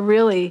mean, we were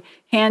really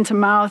hand to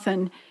mouth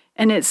and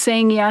it's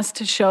saying yes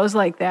to shows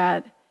like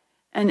that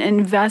and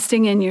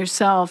investing in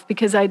yourself,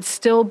 because I'd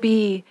still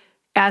be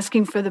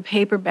asking for the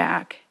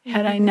paperback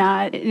had I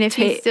not. And if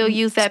you still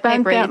use that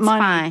paper, it's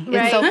fine.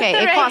 Right. It's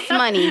okay. It costs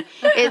money.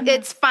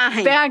 It's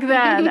fine. Back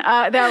then,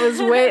 that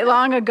was way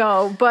long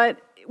ago.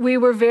 But we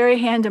were very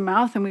hand to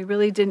mouth, and we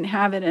really didn't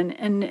have it.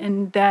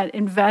 And that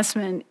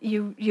investment,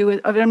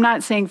 I'm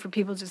not saying for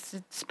people just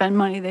to spend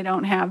money they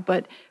don't have,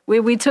 but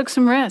we took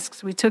some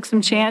risks. We took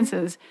some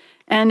chances.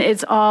 And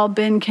it's all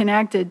been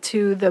connected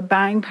to the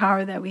buying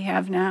power that we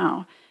have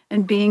now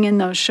and being in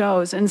those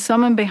shows. And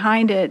someone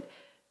behind it,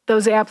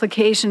 those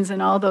applications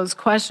and all those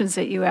questions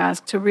that you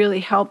ask to really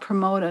help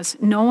promote us.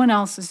 No one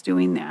else is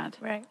doing that.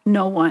 Right.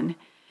 No one.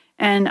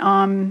 And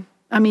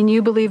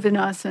you believe in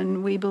us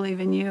and we believe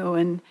in you.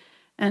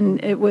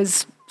 And it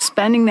was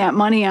spending that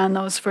money on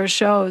those first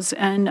shows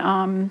and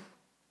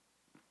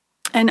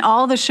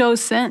all the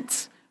shows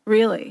since,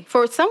 really.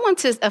 For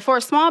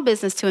a small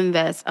business to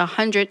invest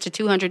 $100 to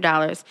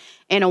 $200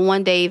 in a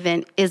one-day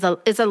event is a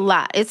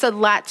lot. It's a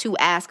lot to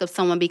ask of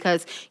someone,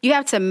 because you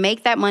have to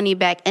make that money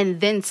back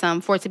and then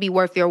some for it to be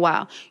worth your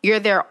while.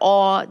 You're there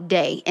all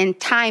day, and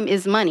time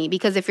is money,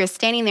 because if you're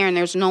standing there and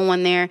there's no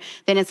one there,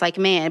 then it's like,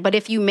 man. But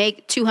if you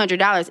make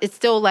 $200, it's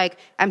still like,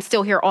 I'm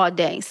still here all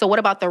day. So what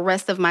about the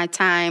rest of my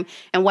time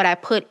and what I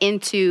put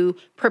into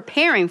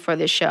preparing for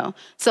this show?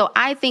 So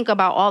I think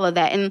about all of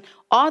that. And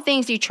All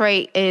Things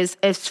Detroit is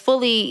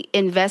fully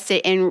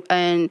invested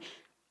in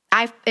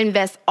I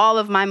invest all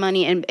of my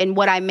money in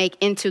what I make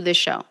into this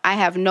show. I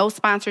have no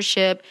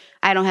sponsorship.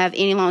 I don't have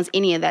any loans,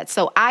 any of that.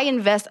 So I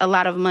invest a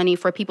lot of money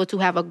for people to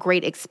have a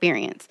great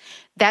experience.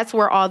 That's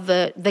where all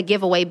the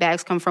giveaway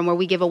bags come from, where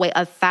we give away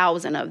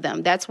 1,000 of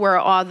them. That's where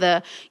all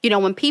the,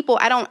 when people,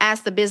 I don't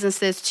ask the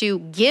businesses to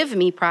give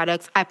me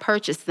products, I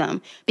purchase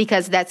them,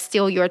 because that's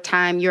still your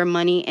time, your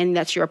money, and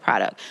that's your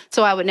product.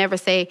 So I would never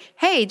say,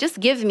 hey, just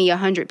give me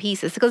 100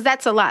 pieces, because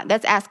that's a lot.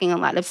 That's asking a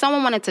lot. If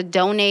someone wanted to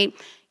donate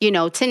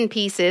 10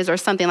 pieces or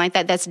something like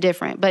that, that's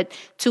different. But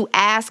to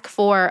ask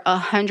for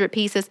 100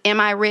 pieces, am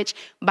I rich?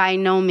 By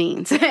no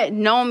means.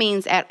 No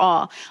means at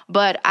all.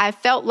 But I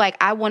felt like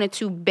I wanted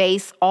to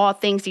base All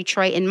Things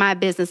Detroit in my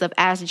business of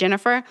Ask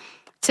Jennifer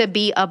to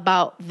be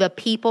about the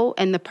people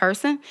and the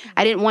person.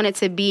 I didn't want it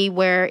to be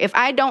where if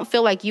I don't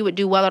feel like you would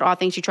do well at All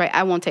Things Detroit,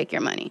 I won't take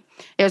your money.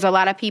 There's a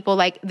lot of people,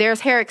 like there's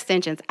hair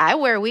extensions. I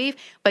wear weave,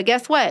 but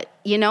guess what?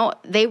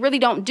 They really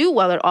don't do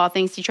well at All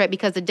Things Detroit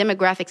because the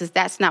demographics is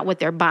that's not what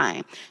they're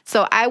buying.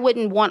 So I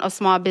wouldn't want a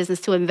small business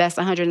to invest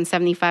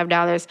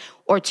 $175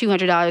 or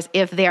 $200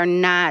 if they're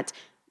not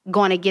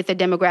going to get the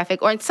demographic.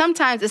 Or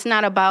sometimes it's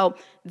not about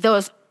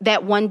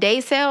that one day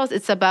sales.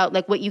 It's about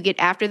like what you get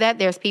after that.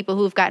 There's people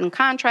who've gotten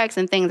contracts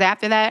and things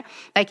after that.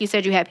 Like you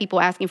said, you had people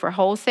asking for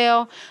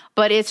wholesale,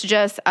 but it's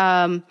just,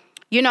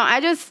 I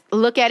just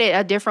look at it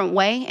a different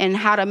way and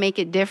how to make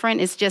it different.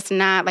 It's just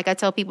not, like I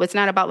tell people, it's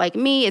not about like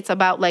me, it's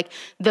about like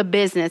the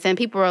business. And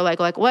people are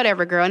like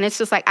whatever, girl. And it's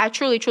just like, I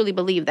truly, truly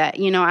believe that,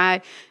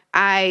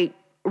 I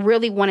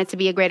really want it to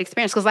be a great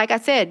experience. Because like I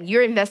said,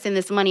 you're investing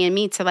this money in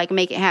me to like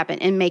make it happen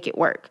and make it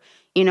work.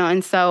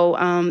 and so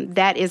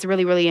that is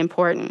really, really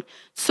important.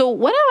 So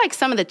what are like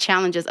some of the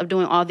challenges of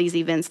doing all these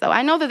events though?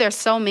 I know that there's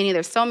so many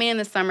in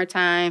the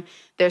summertime.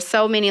 There's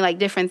so many like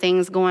different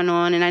things going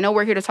on. And I know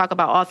we're here to talk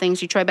about All Things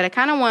Detroit, but I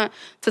kind of want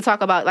to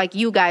talk about like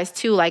you guys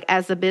too, like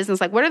as a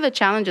business, like what are the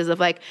challenges of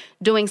like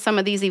doing some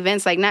of these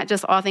events, like not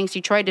just All Things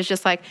Detroit, it's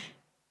just like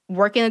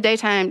working the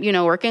daytime,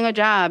 working a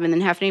job and then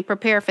having to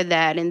prepare for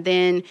that. And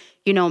then,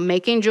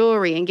 making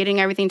jewelry and getting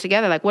everything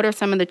together. Like what are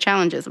some of the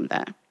challenges of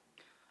that?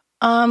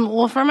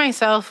 Well, for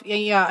myself,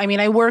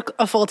 I work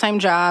a full-time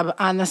job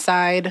on the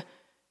side,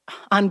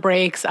 on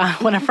breaks,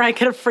 whenever I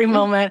get a free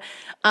moment.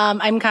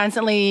 I'm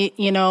constantly,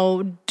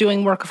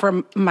 doing work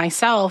for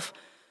myself.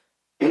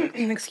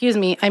 Excuse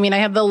me. I mean,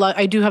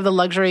 I do have the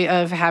luxury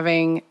of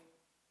having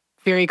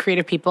very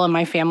creative people in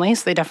my family,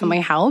 so they definitely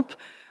help.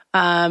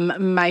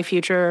 My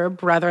future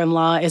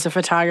brother-in-law is a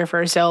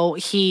photographer, so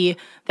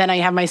then I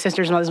have my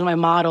sisters and my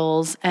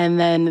models, and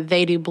then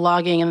they do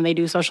blogging and they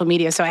do social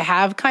media. So I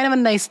have kind of a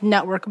nice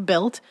network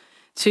built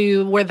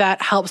to where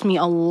that helps me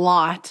a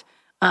lot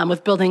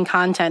with building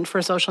content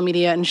for social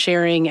media and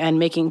sharing and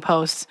making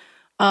posts.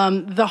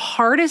 The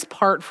hardest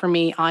part for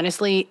me,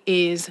 honestly,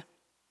 is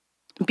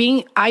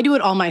I do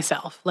it all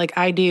myself. Like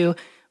I do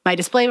my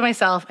display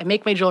myself, I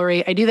make my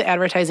jewelry, I do the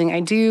advertising,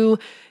 I do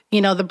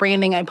the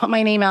branding, I put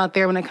my name out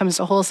there when it comes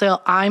to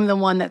wholesale. I'm the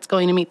one that's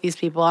going to meet these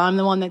people. I'm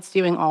the one that's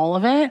doing all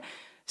of it.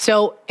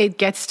 So it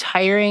gets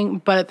tiring,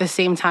 but at the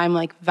same time,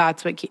 like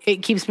that's what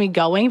it keeps me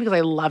going because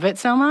I love it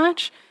so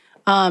much.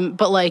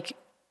 But like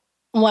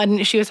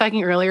when she was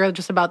talking earlier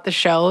just about the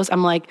shows,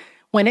 I'm like,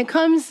 when it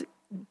comes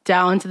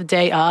down to the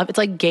day of, it's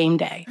like game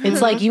day.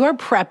 It's like you are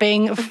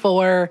prepping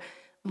for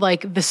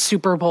like the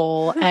Super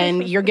Bowl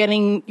and you're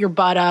getting your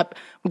butt up.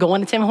 I'm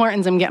going to Tim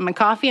Hortons. I'm getting my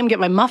coffee. I'm getting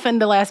my muffin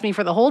to last me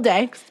for the whole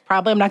day. 'Cause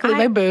probably I'm not going to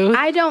leave my booth.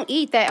 I don't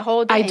eat that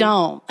whole day. I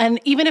don't.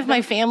 And even if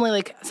my family,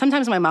 like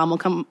sometimes my mom will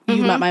come. You've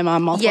met my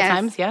mom multiple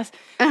times. Yes.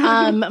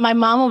 My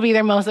mom will be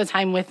there most of the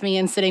time with me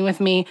and sitting with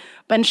me,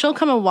 but she'll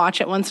come and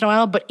watch it once in a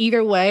while. But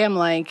either way, I'm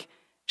like,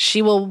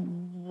 she will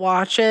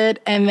watch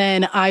it and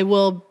then I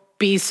will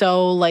be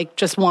so like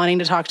just wanting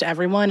to talk to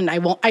everyone.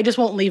 And I just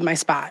won't leave my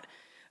spot.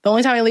 The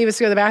only time I leave is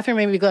to go to the bathroom,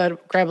 maybe grab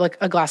like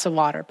a glass of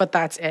water, but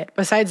that's it.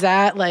 Besides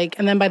that,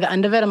 and then by the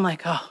end of it, I'm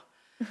like,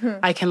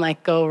 I can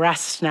like go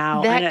rest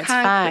now and it's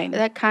fine.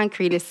 That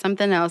concrete is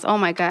something else. Oh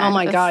my God. Oh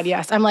my God,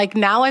 yes. I'm like,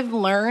 now I've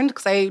learned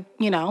because in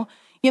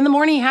the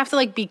morning you have to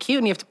like be cute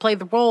and you have to play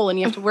the role and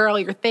you have to wear all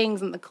your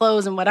things and the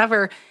clothes and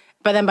whatever.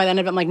 But then by the end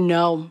of it, I'm like,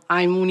 no,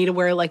 I need to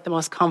wear like the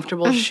most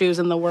comfortable shoes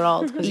in the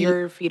world because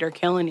your feet are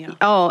killing you.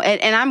 Oh,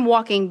 and I'm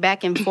walking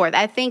back and forth.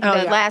 I think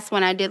last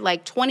one I did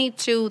like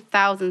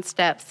 22,000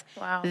 steps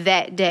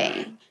that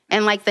day.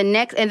 And like and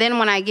then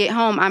when I get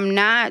home, I'm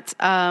not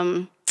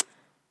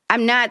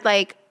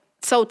like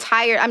so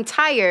tired. I'm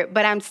tired,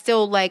 but I'm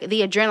still like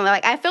the adrenaline.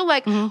 Like I feel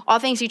like All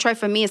Things Detroit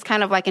for me is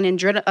kind of like an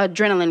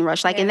adrenaline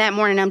rush. Like in that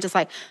morning, I'm just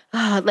like,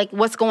 like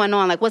what's going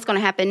on? Like what's going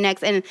to happen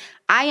next? And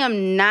I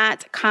am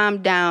not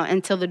calmed down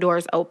until the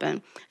doors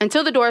open.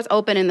 Until the doors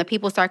open and the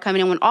people start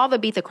coming in. When all the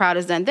Beat the Crowd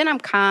is done, then I'm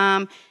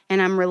calm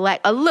and I'm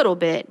relaxed a little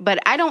bit. But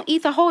I don't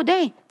eat the whole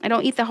day.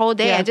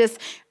 Yeah.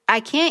 I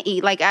can't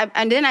eat.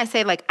 And then I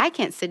say, like, I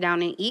can't sit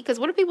down and eat because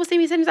what if people see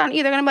me sitting down and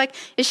eat? They're going to be like,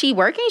 is she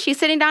working? She's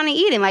sitting down and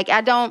eating. Like,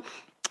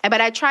 but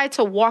I try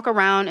to walk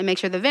around and make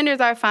sure the vendors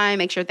are fine,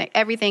 make sure that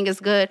everything is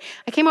good.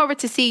 I came over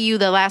to see you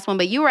the last one,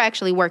 but you were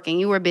actually working.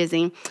 You were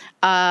busy.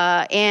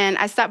 And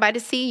I stopped by to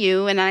see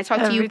you, and I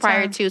talked to you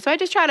prior to. So I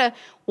just try to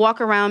walk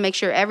around, make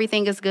sure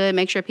everything is good,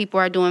 make sure people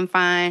are doing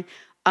fine.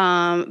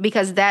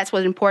 Because that's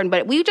what's important.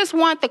 But we just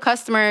want the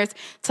customers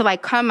to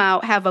like come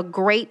out, have a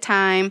great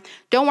time.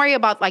 Don't worry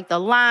about like the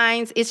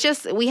lines. It's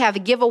just we have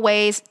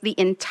giveaways the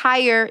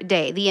entire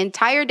day. The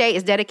entire day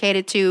is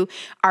dedicated to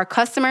our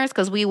customers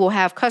because we will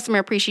have customer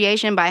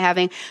appreciation by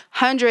having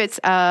hundreds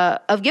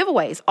of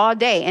giveaways all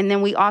day. And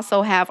then we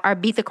also have our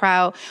Beat the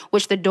Crowd,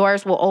 which the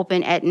doors will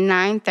open at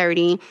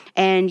 9:30,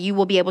 and you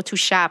will be able to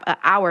shop an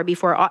hour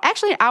before,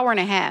 actually an hour and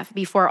a half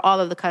before all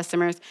of the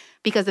customers,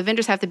 because the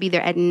vendors have to be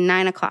there at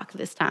 9 o'clock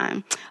this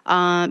time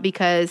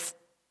because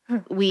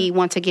we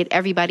want to get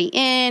everybody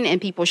in and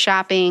people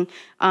shopping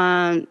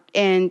and,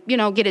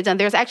 get it done.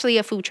 There's actually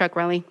a food truck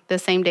rally the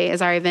same day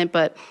as our event,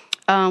 but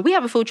we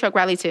have a food truck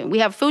rally too. We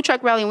have a food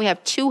truck rally and we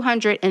have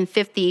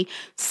 250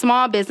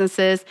 small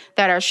businesses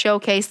that are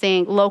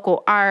showcasing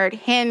local art,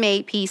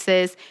 handmade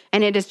pieces,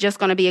 and it is just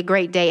going to be a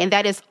great day. And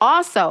that is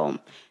also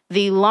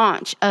the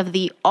launch of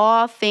the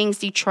All Things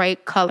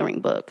Detroit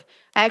coloring book.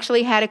 I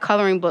actually had a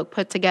coloring book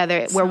put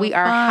together where we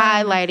are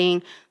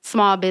highlighting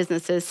small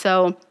businesses.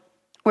 So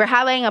we're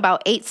highlighting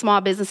about 8 small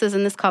businesses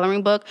in this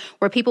coloring book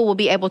where people will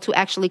be able to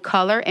actually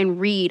color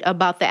and read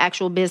about the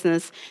actual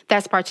business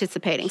that's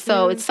participating.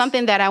 So it's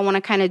something that I want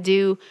to kind of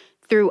do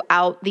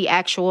throughout the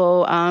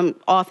actual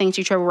All Things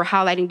Detroit. We're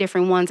highlighting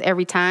different ones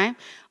every time.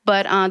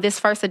 But this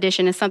first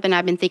edition is something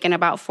I've been thinking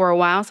about for a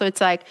while. So it's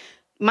like,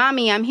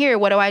 Mommy, I'm here.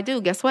 What do I do?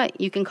 Guess what?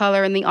 You can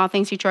color in the All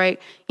Things Detroit,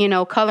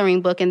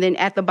 coloring book. And then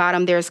at the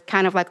bottom, there's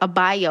kind of like a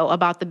bio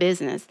about the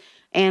business.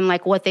 and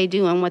like what they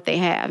do and what they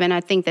have. And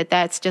I think that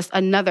that's just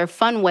another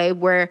fun way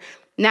where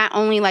not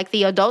only like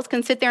the adults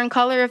can sit there and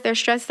color if they're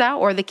stressed out,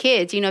 or the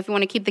kids, if you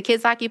want to keep the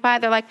kids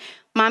occupied, they're like,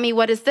 Mommy,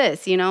 what is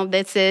this?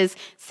 This is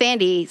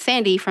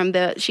Sandy from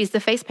she's the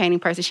face painting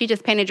person. She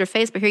just painted your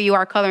face, but here you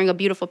are coloring a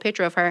beautiful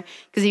picture of her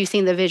because you've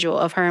seen the visual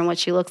of her and what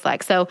she looks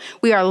like. So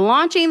we are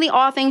launching the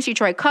All Things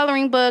Detroit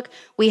coloring book.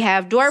 We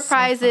have door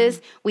prizes.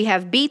 Fun. We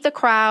have Beat the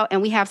Crowd, and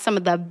we have some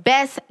of the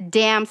best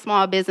damn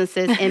small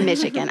businesses in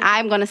Michigan.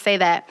 I'm going to say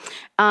that.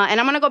 And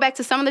I'm going to go back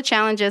to some of the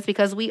challenges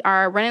because we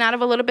are running out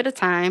of a little bit of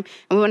time,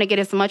 and we want to get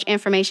as much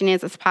information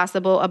as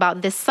possible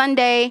about this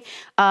Sunday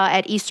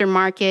at Eastern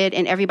Market,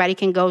 and everybody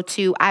can go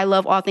to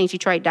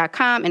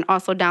iloveallthingsdetroit.com and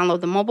also download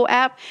the mobile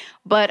app.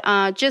 But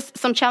just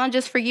some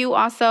challenges for you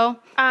also.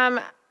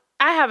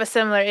 I have a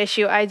similar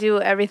issue. I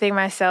do everything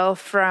myself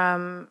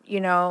from,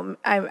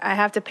 I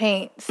have to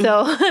paint.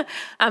 So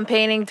I'm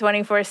painting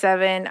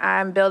 24/7.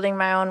 I'm building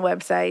my own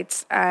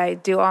websites. I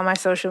do all my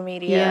social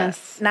media.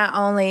 Yes. Not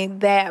only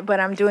that, but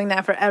I'm doing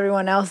that for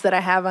everyone else that I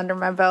have under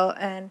my belt.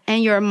 And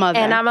you're a mother.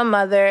 And I'm a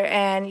mother.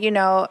 And,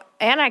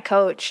 and I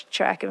coach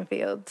track and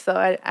field.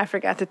 So I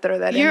forgot to throw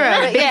that in. You're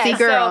a busy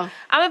girl. So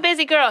I'm a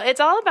busy girl.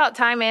 It's all about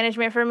time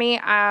management for me.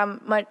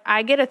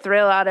 I get a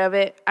thrill out of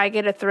it. I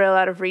get a thrill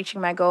out of reaching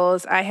my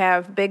goals. I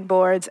have big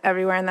boards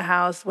everywhere in the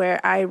house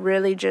where I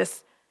really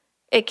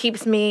it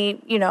keeps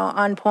me,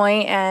 on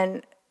point.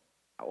 And,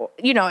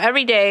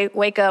 every day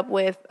wake up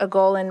with a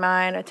goal in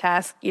mind, a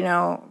task,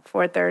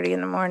 4:30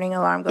 in the morning,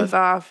 alarm goes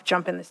off,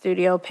 jump in the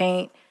studio,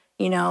 paint,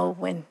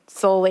 when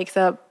Soul wakes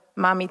up,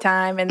 mommy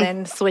time, and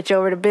then switch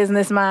over to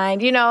business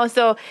mind,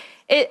 so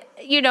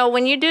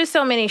when you do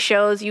so many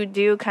shows, you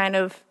do kind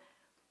of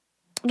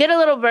get a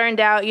little burned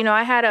out.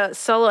 I had a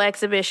solo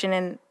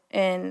exhibition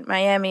in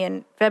Miami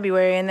in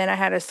February, and then I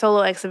had a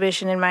solo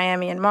exhibition in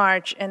Miami in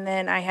March, and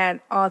then I had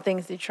All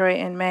Things Detroit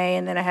in May,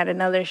 and then I had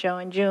another show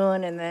in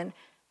June, and then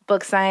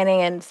book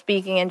signing and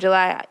speaking in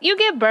July. You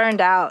get burned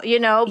out, but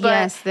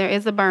yes, there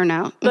is a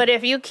burnout. But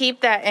if you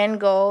keep that end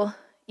goal,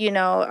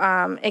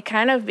 it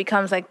kind of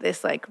becomes like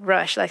this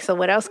rush. So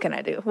what else can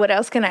I do? What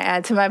else can I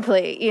add to my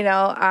plate?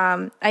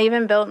 I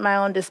even built my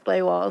own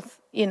display walls,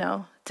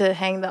 to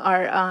hang the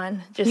art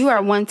on. You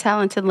are one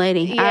talented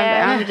lady.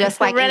 Yeah. I'm just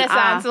like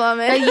Renaissance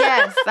woman.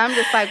 Yes, I'm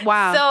just like,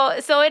 wow.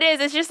 So it is.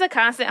 It's just a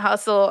constant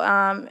hustle,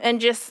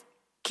 and just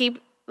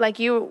keep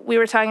we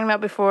were talking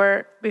about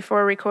before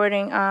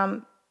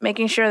recording,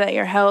 making sure that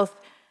your health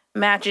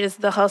matches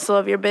the hustle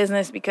of your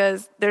business,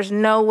 because there's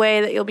no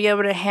way that you'll be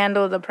able to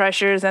handle the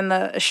pressures and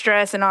the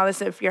stress and all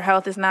this if your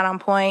health is not on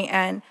point.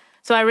 And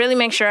so I really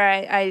make sure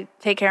I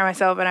take care of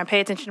myself and I pay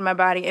attention to my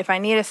body. If I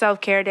need a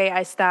self-care day,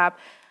 I stop.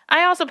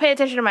 I also pay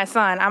attention to my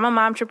son. I'm a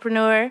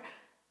momtrepreneur,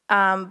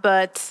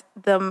 but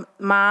the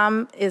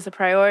mom is a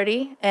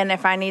priority. And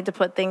if I need to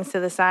put things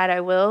to the side,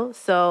 I will.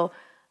 So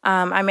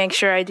I make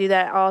sure I do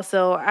that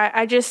also.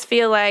 I just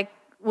feel like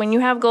when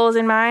you have goals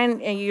in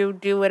mind, and you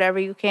do whatever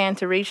you can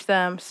to reach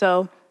them.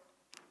 So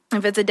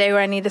if it's a day where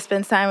I need to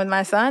spend time with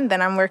my son,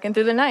 then I'm working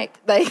through the night.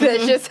 That's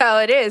just how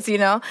it is,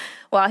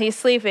 while he's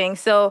sleeping.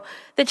 So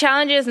the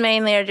challenges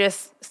mainly are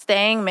just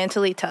staying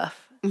mentally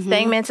tough.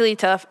 Staying mentally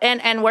tough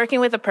and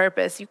working with a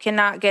purpose. You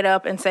cannot get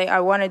up and say,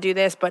 I want to do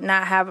this, but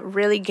not have a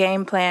really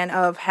game plan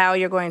of how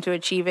you're going to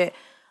achieve it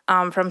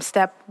from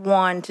step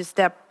 1 to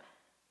step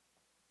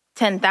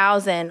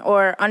 10,000,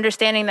 or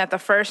understanding that the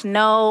first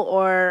no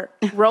or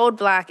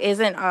roadblock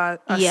isn't a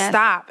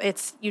stop.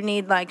 You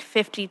need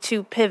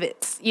 52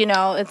 pivots.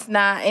 It's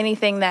not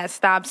anything that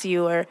stops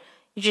you, or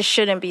you just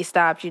shouldn't be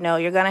stopped. You're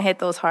going to hit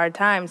those hard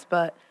times,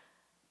 but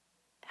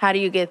how do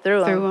you get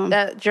through them?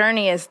 That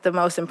journey is the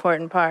most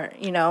important part.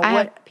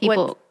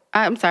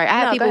 I'm sorry.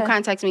 I have people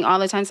contact me all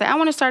the time, say, I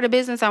want to start a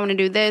business. I want to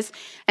do this.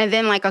 And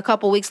then a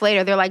couple weeks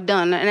later, they're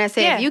done. And I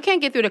say, if you can't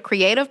get through the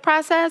creative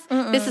process,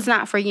 this is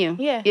not for you.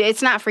 Yeah.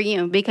 It's not for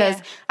you, because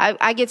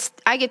I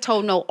get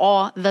told no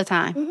all the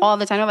time. All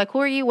the time. They're like, who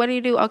are you? What do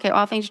you do? Okay,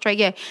 All Things Detroit.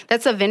 Yeah,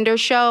 that's a vendor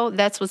show.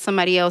 That's what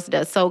somebody else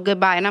does. So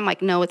goodbye. And I'm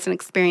like, no, it's an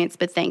experience,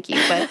 but thank you.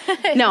 But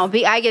no,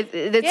 I get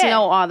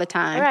no all the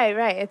time.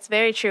 Right. It's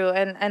very true.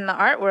 And the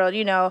art world,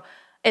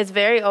 is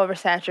very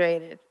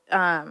oversaturated.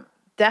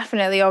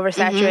 Definitely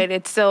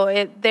oversaturated.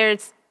 So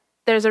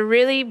there's a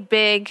really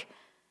big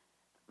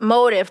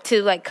motive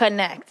to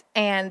connect,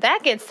 and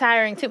that gets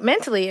tiring too,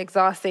 mentally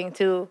exhausting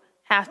to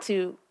have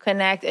to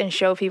connect and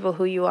show people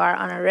who you are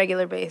on a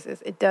regular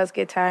basis. It does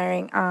get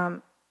tiring,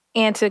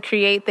 and to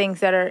create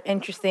things that are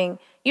interesting.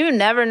 You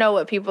never know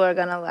what people are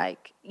gonna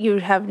like. You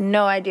have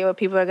no idea what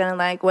people are gonna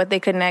like, what they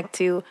connect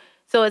to.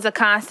 So it's a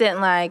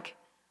constant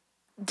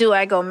do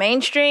I go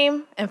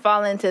mainstream and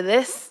fall into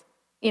this,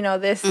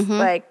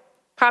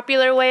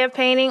 popular way of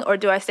painting, or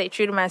do I stay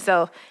true to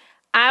myself?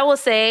 I will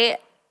say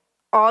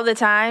all the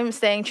time,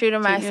 staying true to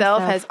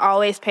myself has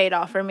always paid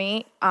off for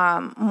me,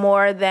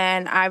 more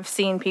than I've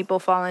seen people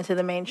fall into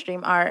the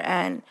mainstream art.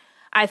 And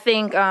I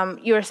think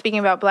you were speaking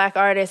about Black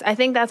artists. I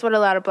think that's what a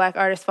lot of Black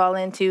artists fall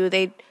into.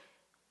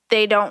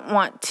 They don't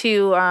want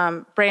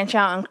to branch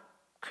out and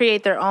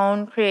create their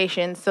own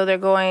creations, so they're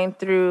going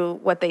through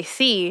what they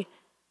see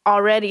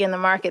already in the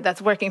market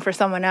that's working for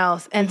someone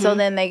else. And so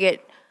then they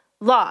get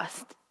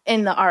lost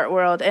in the art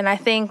world. And I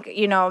think,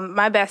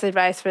 my best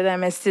advice for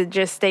them is to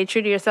just stay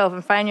true to yourself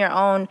and find your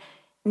own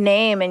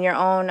name and your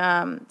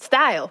own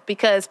style,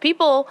 because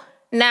people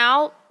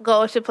now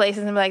go to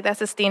places and be like,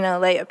 that's a Stina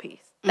Alea piece.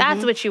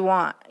 That's what you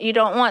want. You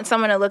don't want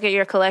someone to look at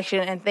your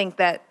collection and think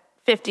that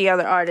 50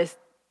 other artists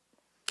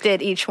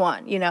did each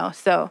one,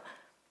 so...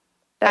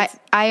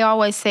 I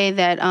always say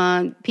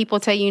that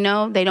people tell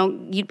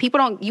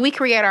we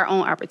create our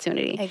own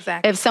opportunity.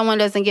 Exactly. If someone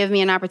doesn't give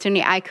me an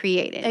opportunity, I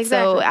create it. Exactly.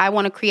 So I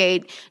want to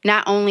create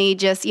not only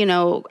just,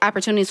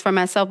 opportunities for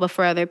myself, but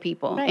for other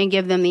people and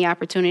give them the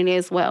opportunity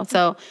as well.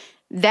 So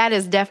that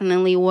is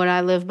definitely what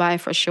I live by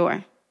for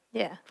sure.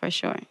 Yeah. For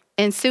sure.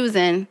 And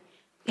Susan,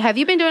 have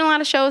you been doing a lot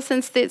of shows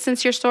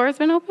since your store has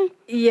been open?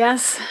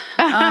 Yes.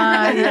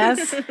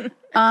 Yes.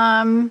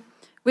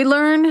 We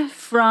learn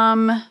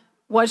from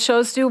what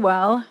shows do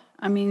well.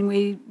 I mean,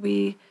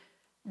 we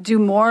do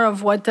more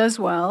of what does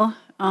well.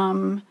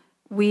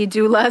 We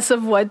do less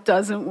of what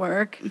doesn't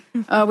work.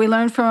 We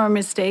learn from our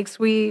mistakes.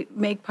 We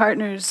make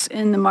partners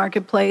in the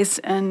marketplace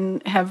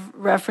and have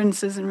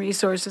references and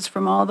resources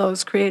from all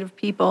those creative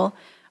people.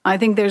 I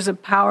think there's a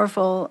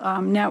powerful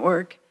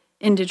network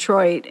in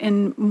Detroit,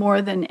 and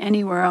more than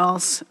anywhere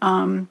else.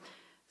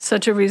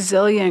 Such a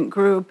resilient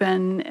group,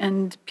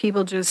 and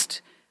people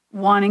just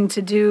wanting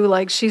to do,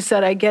 like she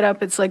said, I get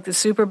up, it's like the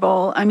Super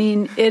Bowl. I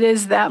mean, it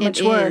is that much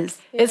work.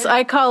 It's,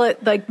 I call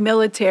it like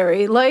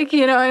military, like,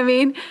 you know what I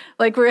mean?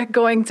 Like we're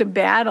going to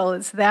battle.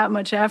 It's that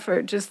much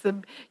effort, just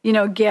the,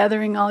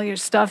 gathering all your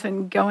stuff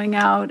and going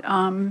out.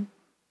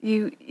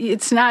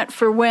 It's not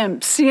for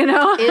wimps,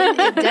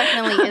 It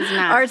definitely is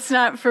not. Art's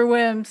not for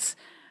wimps.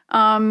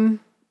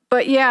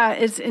 But yeah,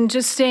 it's in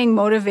just staying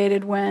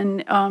motivated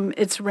when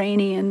it's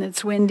rainy and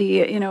it's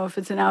windy, if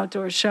it's an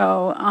outdoor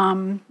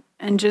show.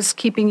 And just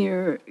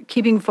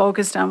keeping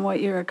focused on what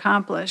you're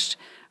accomplished.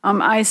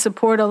 I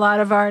support a lot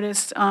of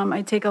artists.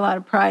 I take a lot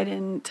of pride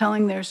in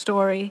telling their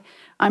story.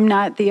 I'm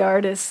not the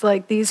artist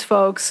like these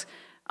folks.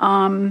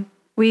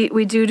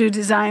 We do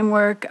design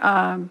work.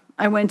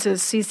 I went to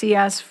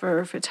CCS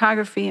for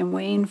photography and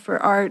Wayne for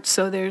art,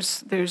 so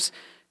there's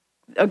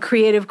a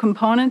creative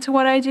component to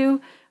what I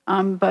do.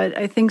 But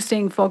I think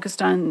staying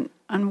focused on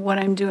what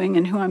I'm doing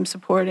and who I'm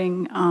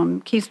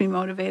supporting keeps me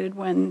motivated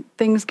when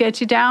things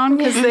get you down,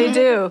 because they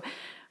do.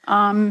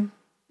 And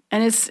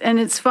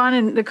it's fun,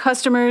 and the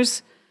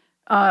customers,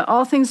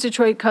 All Things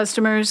Detroit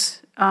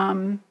customers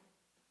are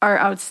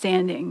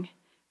outstanding.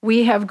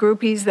 We have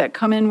groupies that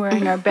come in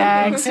wearing our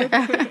bags.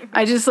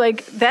 I just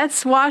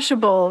that's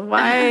washable.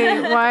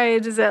 Why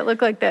does that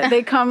look like that?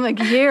 They come like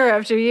year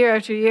after year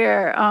after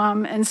year,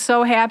 and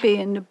so happy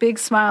and big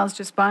smiles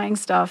just buying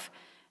stuff.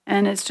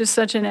 And it's just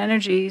such an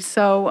energy.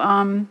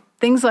 So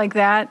things like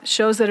that,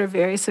 shows that are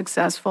very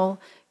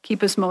successful,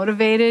 keep us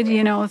motivated,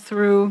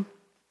 through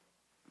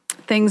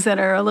things that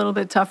are a little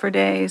bit tougher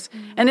days.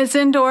 And it's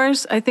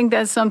indoors. I think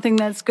that's something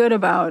that's good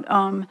about.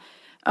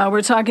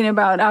 We're talking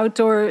about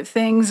outdoor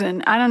things,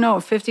 and I don't know,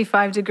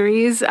 55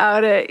 degrees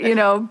out at,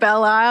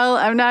 Belle Isle.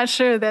 I'm not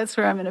sure that's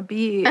where I'm going to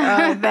be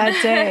that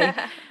day.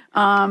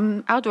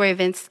 Outdoor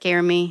events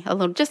scare me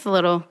just a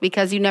little,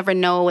 because you never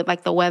know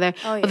with the weather.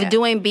 Oh, yeah. With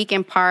doing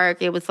Beacon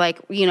Park, it was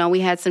we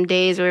had some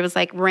days where it was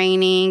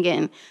raining,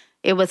 and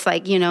it was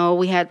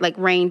we had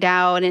rained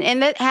out,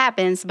 and that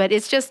happens, but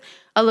it's just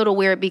a little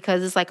weird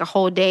because it's a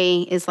whole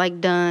day is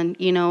done,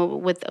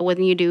 with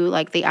when you do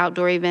the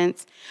outdoor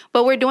events.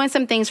 But we're doing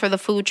some things for the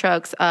food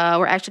trucks.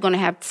 We're actually going to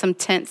have some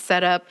tents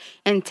set up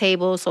and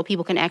tables so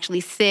people can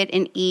actually sit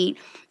and eat.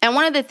 And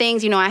one of the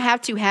things, I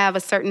have to have a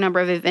certain number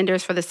of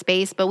vendors for the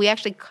space, but we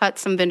actually cut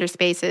some vendor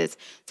spaces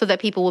so that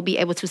people will be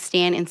able to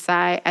stand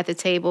inside at the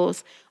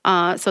tables,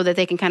 so that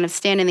they can kind of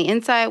stand in the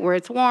inside where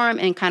it's warm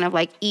and kind of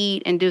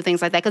eat and do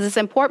things like that. Because it's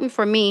important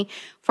for me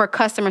for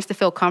customers to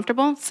feel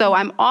comfortable. So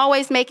I'm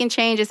always making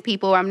changes,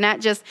 people. I'm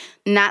not just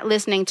not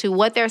listening to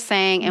what they're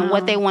saying and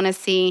what they want to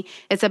see.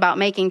 It's about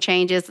making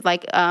changes,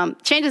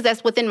 changes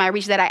that's within my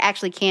reach that I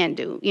actually can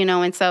do,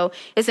 And so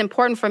it's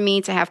important for me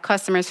to have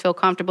customers feel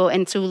comfortable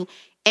and to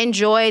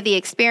enjoy the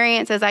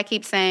experience, as I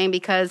keep saying,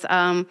 because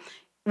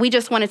we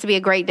just want it to be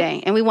a great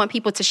day, and we want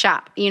people to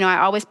shop. I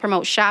always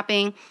promote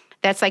shopping.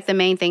 That's the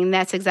main thing.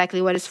 That's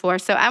exactly what it's for.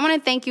 So I want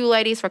to thank you,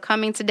 ladies, for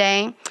coming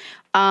today.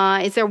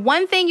 Is there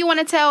one thing you want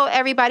to tell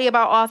everybody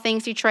about All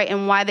Things Detroit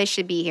and why they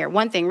should be here?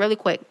 One thing, really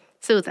quick.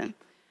 Susan.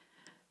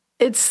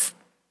 It's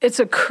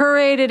a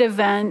curated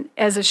event.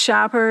 As a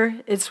shopper,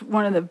 it's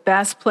one of the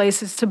best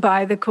places to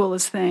buy the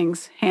coolest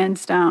things,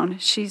 hands down.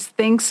 She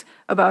thinks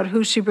about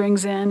who she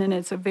brings in, and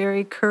it's a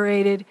very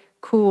curated,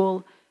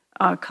 cool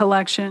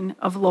collection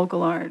of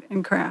local art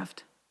and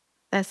craft.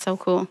 That's so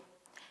cool.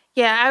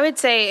 Yeah, I would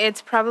say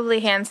it's probably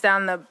hands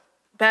down the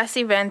best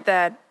event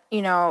that,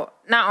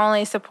 not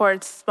only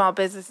supports small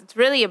business, it's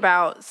really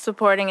about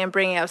supporting and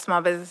bringing up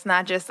small business,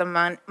 not just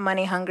a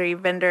money-hungry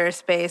vendor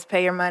space,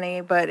 pay your money,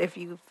 but if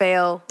you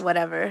fail,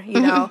 whatever,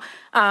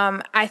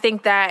 I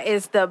think that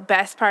is the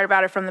best part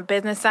about it from the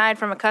business side.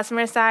 From a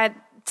customer side,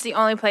 it's the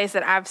only place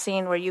that I've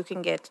seen where you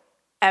can get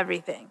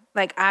everything.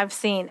 Like, I've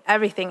seen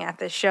everything at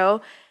this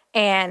show,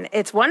 and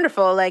it's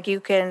wonderful. Like, you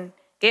can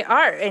get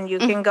art, and you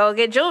can go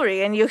get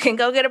jewelry, and you can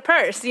go get a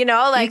purse, you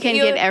know? Like, you can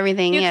get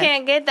everything, You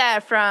can't get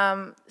that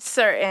from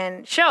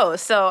certain shows.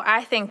 So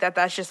I think that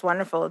that's just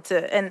wonderful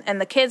and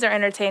the kids are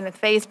entertained with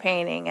face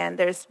painting, and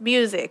there's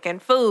music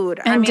and food.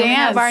 And We dance.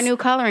 have our new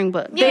coloring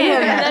book. They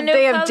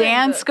have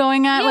dance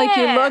going on. Like,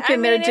 you look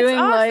and they're doing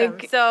awesome.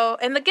 like... So,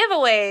 and the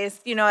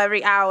giveaways, you know,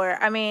 every hour.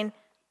 I mean,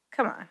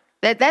 come on.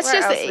 That's Where else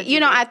just, would you you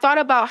know, be? I thought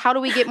about how do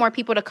we get more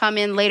people to come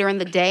in later in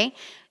the day.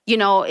 You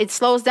know, it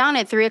slows down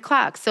at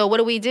 3:00. So what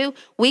do?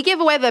 We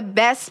give away the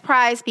best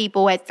prize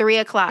people at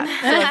 3:00.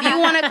 So if you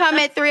want to come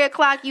at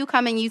 3:00, you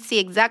come and you see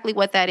exactly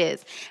what that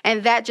is.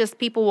 And that just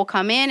people will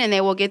come in and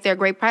they will get their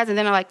great prize. And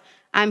then they're like,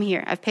 I'm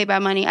here. I've paid my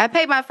money. I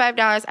paid my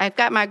 $5. I've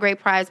got my great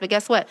prize. But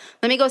guess what?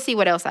 Let me go see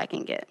what else I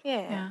can get.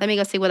 Yeah. Let me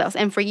go see what else.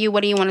 And for you, what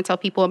do you want to tell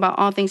people about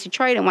All Things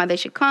Detroit and why they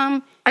should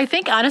come? I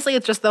think honestly,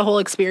 it's just the whole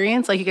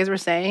experience, like you guys were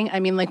saying. I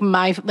mean, like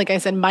I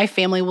said, my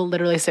family will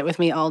literally sit with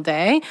me all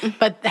day,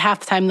 but half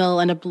the time they'll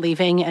end up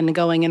leaving and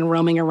going and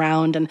roaming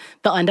around, and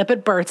they'll end up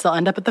at Burt's, they'll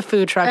end up at the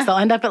food trucks, they'll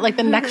end up at like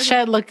the next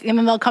shed, and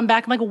then they'll come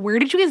back. I'm like, where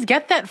did you guys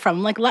get that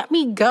from? Like, let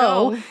me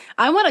go.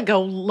 I want to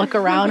go look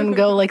around and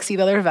go like see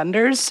the other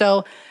vendors.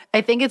 So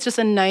I think it's just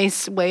a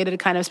nice way to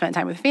kind of spend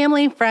time with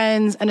family,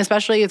 friends, and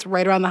especially it's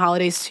right around the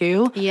holidays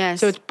too. Yes.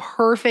 So it's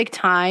perfect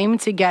time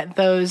to get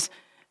those,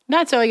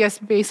 not so I guess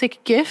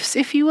basic gifts,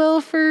 if you will,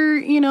 for,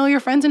 you know, your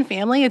friends and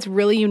family. It's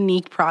really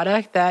unique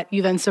product that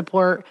you then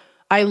support.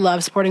 I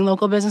love supporting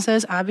local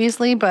businesses,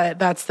 obviously, but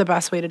that's the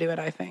best way to do it,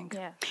 I think.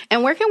 Yeah.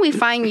 And where can we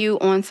find you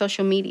on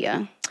social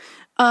media?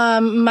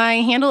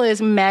 My handle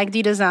is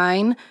Magdy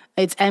Design.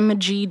 It's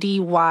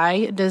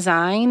MGDY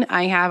Design.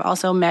 I have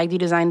also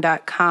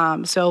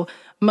magdydesign.com. So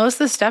most of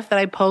the stuff that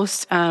I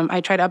post,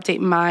 I try to update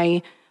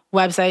my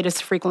website as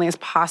frequently as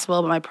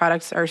possible, but my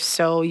products are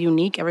so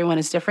unique. Everyone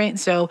is different.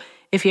 So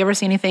if you ever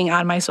see anything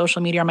on my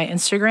social media or my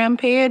Instagram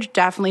page,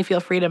 definitely feel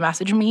free to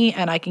message me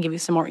and I can give you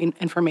some more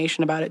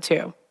information about it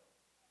too.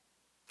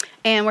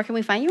 And where can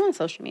we find you on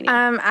social media?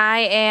 I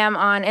am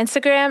on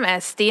Instagram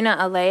as Stina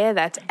Aleah.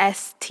 That's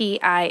STINAALEAH.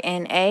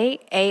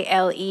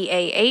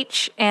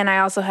 And I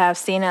also have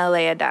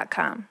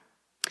StinaAleah.com.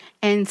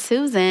 And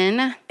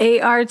Susan.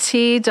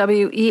 ARTWEAR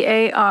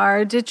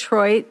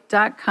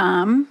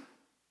Detroit.com.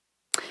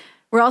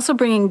 We're also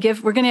bringing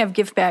we're going to have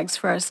gift bags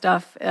for our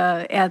stuff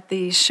at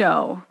the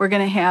show. We're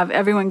going to have,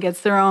 everyone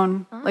gets their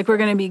own, like we're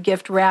going to be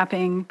gift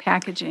wrapping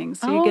packaging.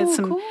 So you get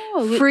some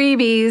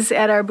freebies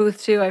at our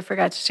booth too. I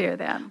forgot to share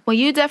that. Well,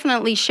 you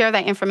definitely share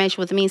that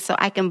information with me so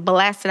I can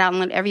blast it out and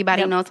let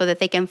everybody know so that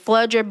they can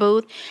flood your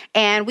booth.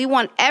 And we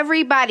want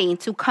everybody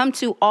to come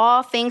to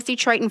All Things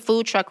Detroit and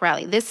Food Truck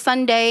Rally this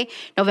Sunday,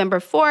 November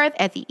 4th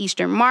at the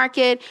Eastern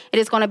Market. It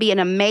is going to be an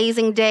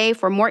amazing day.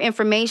 For more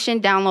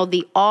information, download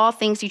the All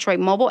Things Detroit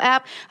mobile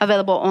app,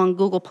 available on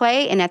Google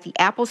Play and at the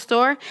Apple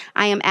Store.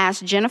 I am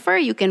Ask Jennifer.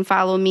 You can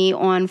follow me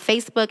on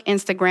Facebook,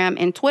 Instagram,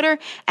 and Twitter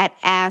at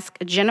Ask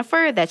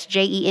Jennifer. That's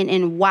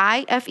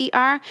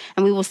JENNYFER.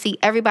 And we will see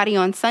everybody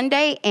on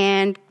Sunday.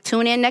 And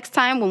tune in next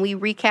time when we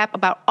recap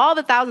about all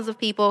the thousands of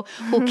people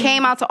who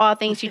came out to All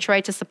Things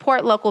Detroit to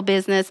support local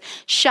business,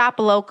 shop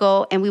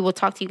local, and we will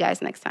talk to you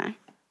guys next time.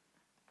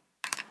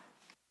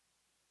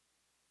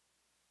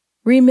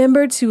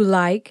 Remember to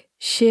like,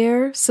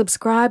 share,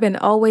 subscribe, and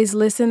always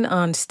listen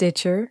on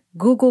Stitcher,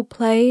 Google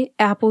Play,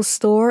 Apple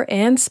Store,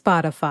 and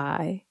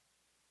Spotify.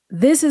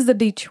 This is the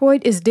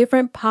Detroit is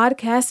Different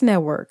podcast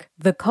network,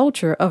 the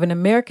culture of an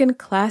American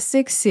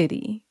classic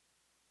city.